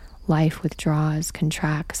 Life withdraws,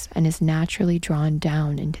 contracts, and is naturally drawn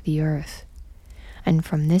down into the earth. And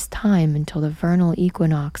from this time until the vernal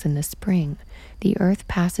equinox in the spring, the earth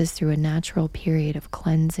passes through a natural period of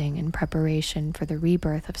cleansing and preparation for the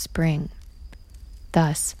rebirth of spring.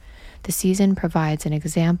 Thus, the season provides an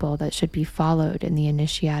example that should be followed in the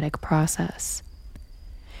initiatic process.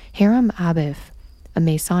 Hiram Abiff, a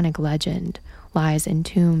Masonic legend, lies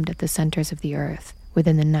entombed at the centers of the earth,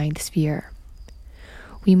 within the ninth sphere.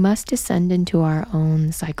 We must descend into our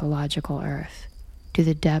own psychological earth, to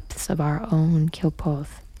the depths of our own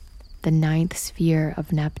Kilpoth, the ninth sphere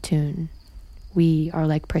of Neptune. We are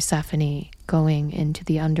like Persephone going into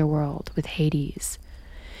the underworld with Hades.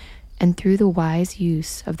 And through the wise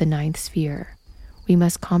use of the ninth sphere, we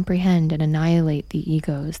must comprehend and annihilate the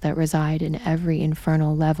egos that reside in every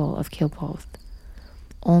infernal level of Kilpoth.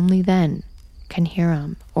 Only then can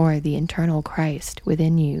Hiram, or the internal Christ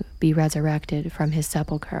within you, be resurrected from his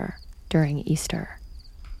sepulchre during Easter.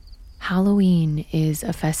 Halloween is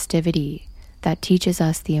a festivity that teaches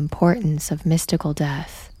us the importance of mystical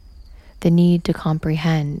death, the need to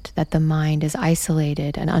comprehend that the mind is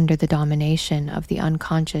isolated and under the domination of the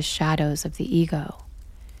unconscious shadows of the ego.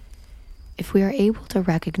 If we are able to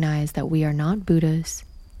recognize that we are not Buddhas,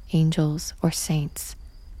 angels, or saints,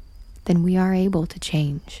 then we are able to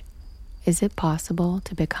change. Is it possible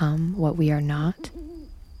to become what we are not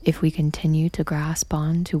if we continue to grasp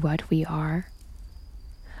on to what we are?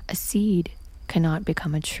 A seed cannot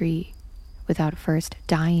become a tree without first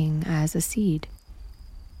dying as a seed.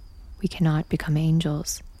 We cannot become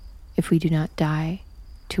angels if we do not die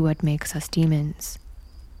to what makes us demons.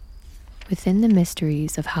 Within the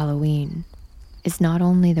mysteries of Halloween is not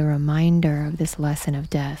only the reminder of this lesson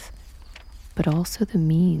of death, but also the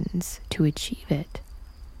means to achieve it.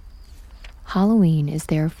 Halloween is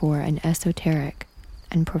therefore an esoteric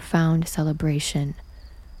and profound celebration,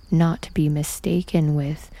 not to be mistaken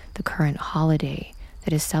with the current holiday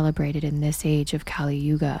that is celebrated in this age of Kali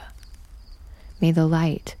Yuga. May the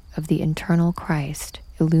light of the internal Christ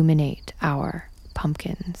illuminate our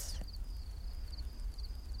pumpkins.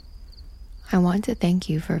 I want to thank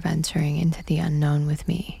you for venturing into the unknown with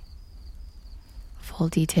me. Full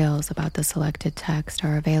details about the selected text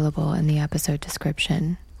are available in the episode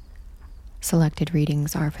description. Selected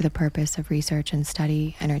readings are for the purpose of research and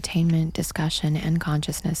study, entertainment, discussion, and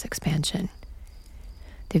consciousness expansion.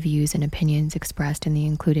 The views and opinions expressed in the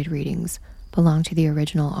included readings belong to the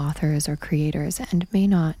original authors or creators and may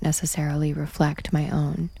not necessarily reflect my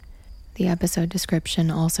own. The episode description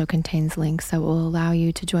also contains links that will allow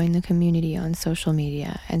you to join the community on social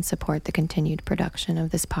media and support the continued production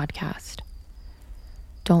of this podcast.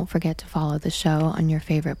 Don't forget to follow the show on your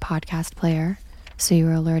favorite podcast player so you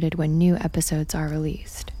are alerted when new episodes are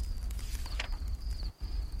released.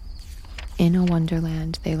 In a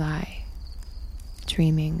wonderland they lie,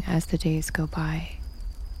 dreaming as the days go by,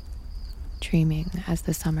 dreaming as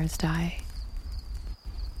the summers die,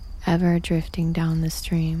 ever drifting down the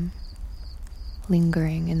stream,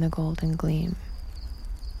 lingering in the golden gleam.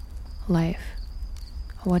 Life,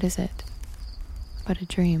 what is it but a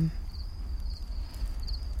dream?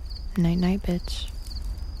 Night night, bitch.